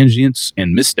intransigence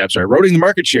and missteps are eroding the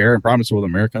market share and promise of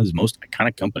America's most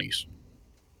iconic companies.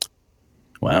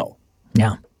 Wow.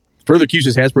 Yeah. Further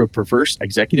accuses Hasbro of perverse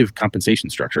executive compensation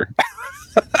structure.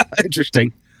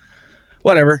 Interesting.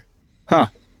 Whatever. Huh.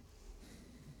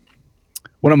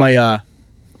 One of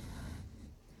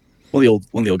the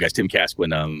old guys, Tim Kask,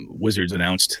 when Wizards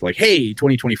announced, like, hey,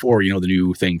 2024, the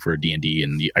new thing for D&D,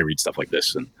 and I read stuff like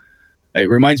this, and it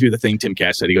reminds me of the thing Tim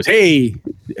Kask said. He goes, hey,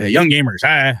 young gamers,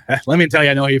 let me tell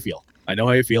you, I know how you feel.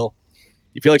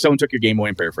 You feel like someone took your game away.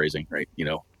 I'm paraphrasing, right?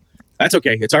 That's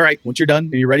okay. It's all right. Once you're done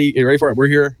and you're ready for it, we're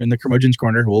here in the curmudgeon's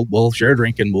corner. We'll share a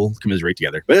drink and we'll commiserate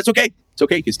together. But it's okay. It's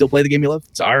okay. You can still play the game you love.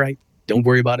 It's all right. Don't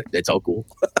worry about it. It's all cool.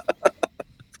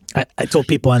 I told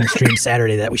people on the stream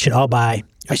Saturday that I should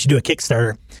do a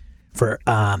Kickstarter for,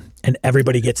 and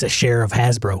everybody gets a share of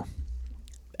Hasbro.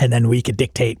 And then we could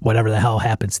dictate whatever the hell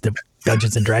happens to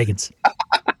Dungeons and Dragons.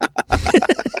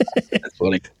 That's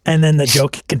funny. And then the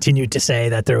joke continued to say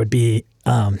that there would be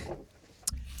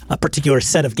a particular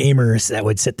set of gamers that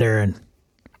would sit there and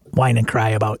whine and cry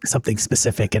about something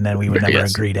specific, and then we would never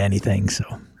agree to anything. So,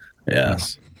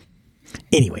 yes.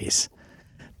 Anyways,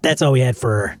 that's all we had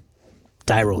for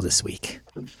Die Roll this week.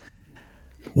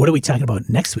 What are we talking about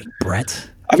next week, Brett?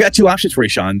 I've got two options for you,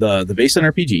 Sean. The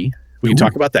Baseline RPG. We can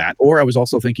talk about that. Or I was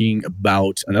also thinking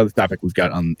about another topic we've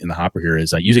got in the hopper here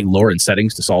is using lore and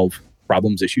settings to solve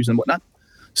problems, issues, and whatnot.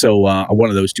 So one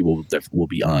of those two will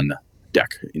be on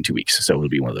deck in 2 weeks. So it'll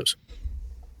be one of those.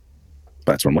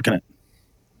 But that's what I'm looking at.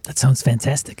 That sounds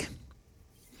fantastic.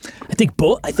 I think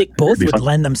both would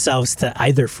lend themselves to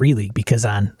either Free League, because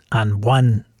on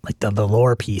one, like the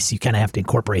lore piece, you kind of have to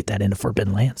incorporate that into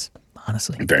Forbidden Lands,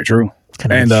 honestly. Very true.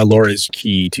 And lore is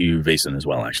key to Vaesen as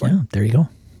well, actually. Yeah, there you go.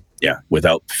 Yeah,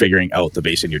 without figuring out the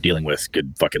Vaesen you're dealing with,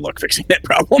 good fucking luck fixing that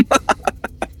problem.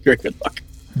 Very good luck.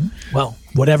 Well,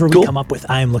 whatever we come up with,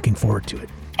 I am looking forward to it.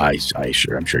 I'm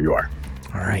sure you are.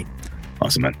 All right.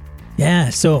 Awesome, man. Yeah,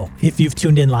 so if you've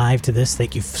tuned in live to this,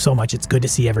 thank you so much. It's good to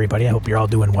see everybody. I hope you're all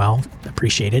doing well.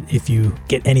 Appreciate it. If you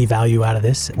get any value out of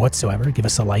this whatsoever, give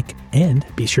us a like and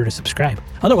be sure to subscribe.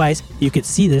 Otherwise, you could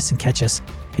see this and catch us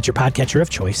at your podcatcher of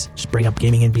choice. Just bring up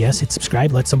Gaming NBS, hit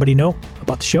subscribe, let somebody know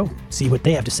about the show, see what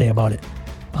they have to say about it.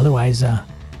 Otherwise,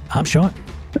 I'm Sean.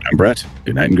 I'm Brett.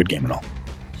 Good night and good game and all.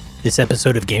 This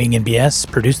episode of Gaming NBS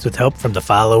produced with help from the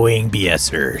following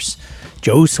BSers: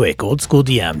 Joe Swick, Old School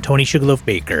DM, Tony Sugarloaf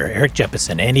Baker, Eric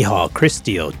Jeppesen, Andy Hall, Chris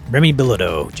Steele, Remy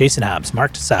Bilodeau, Jason Hobbs,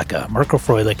 Mark Tasaka, Marco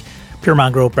Froelich, Pure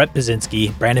Mongrel, Brett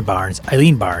Baczynski, Brandon Barnes,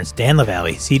 Eileen Barnes, Dan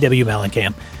LaValle, C.W.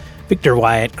 Mellencamp, Victor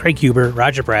Wyatt, Craig Huber,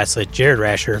 Roger Braslett, Jared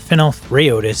Rasher, Finnelf, Ray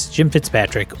Otis, Jim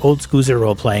Fitzpatrick, Old Scoozer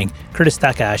Roleplaying, Curtis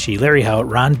Takahashi, Larry Hout,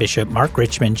 Ron Bishop, Mark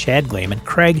Richmond, Chad Glayman,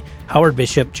 Craig, Howard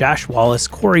Bishop, Josh Wallace,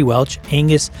 Corey Welch,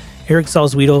 Angus, Eric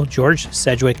Salzweedel, George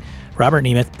Sedgwick, Robert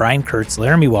Nemeth, Brian Kurtz,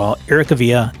 Laramie Wall, Eric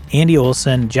Avia, Andy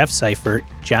Olson, Jeff Seifert,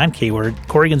 John Kayward,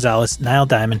 Corey Gonzalez, Niall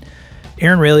Diamond,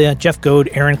 Aaron Ralia, Jeff Goad,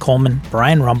 Aaron Coleman,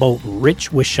 Brian Rumble,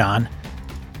 Rich Wishan,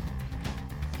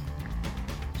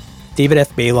 David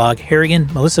F. Baylog, Harrigan,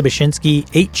 Melissa Bashinsky,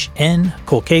 H.N.,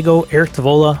 Colcago, Eric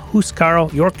Tavola, Hoos Carl,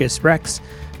 Yorkus Rex,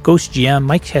 Ghost GM,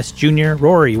 Mike Hess Jr.,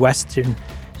 Rory Weston,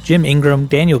 Jim Ingram,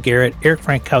 Daniel Garrett, Eric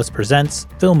Frankhouse Presents,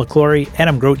 Phil McClory,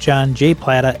 Adam Grotjohn, Jay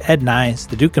Plata, Ed Nyes,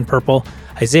 The Duke in Purple,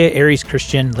 Isaiah Aries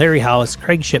Christian, Larry Hollis,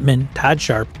 Craig Shipman, Todd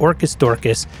Sharp, Orcus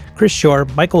Dorcas, Chris Shore,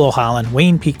 Michael O'Holland,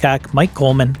 Wayne Peacock, Mike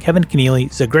Coleman, Kevin Keneally,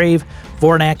 Zagrave,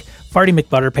 Vornak, Farty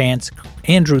McButterpants,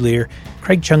 Andrew Lear,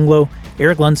 Craig Chunglo,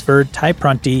 Eric Lunsford, Ty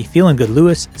Prunty, Feeling Good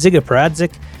Lewis, Ziga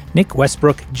Paradzik, Nick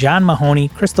Westbrook, John Mahoney,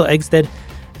 Crystal Eggstead,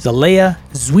 Zalea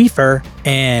Zwiefer,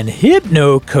 and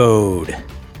Hypnocode.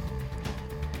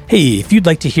 Hey, if you'd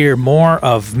like to hear more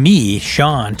of me,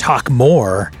 Sean, talk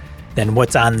more than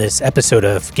what's on this episode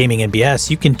of Gaming NBS,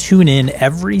 you can tune in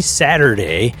every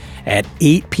Saturday at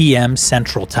 8 p.m.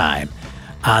 Central Time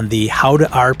on the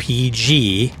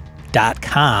HowToRPG.com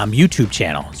YouTube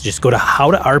channel. So just go to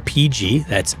HowToRPG,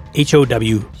 that's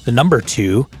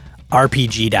HOW2,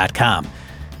 RPG.com.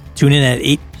 Tune in at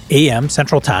 8 a.m.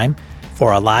 Central Time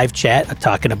for a live chat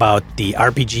talking about the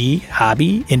RPG,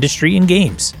 hobby, industry, and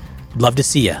games. Love to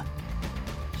see ya.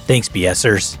 Thanks,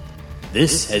 BSers.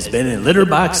 This has been a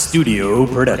Litterbox Studio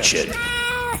production.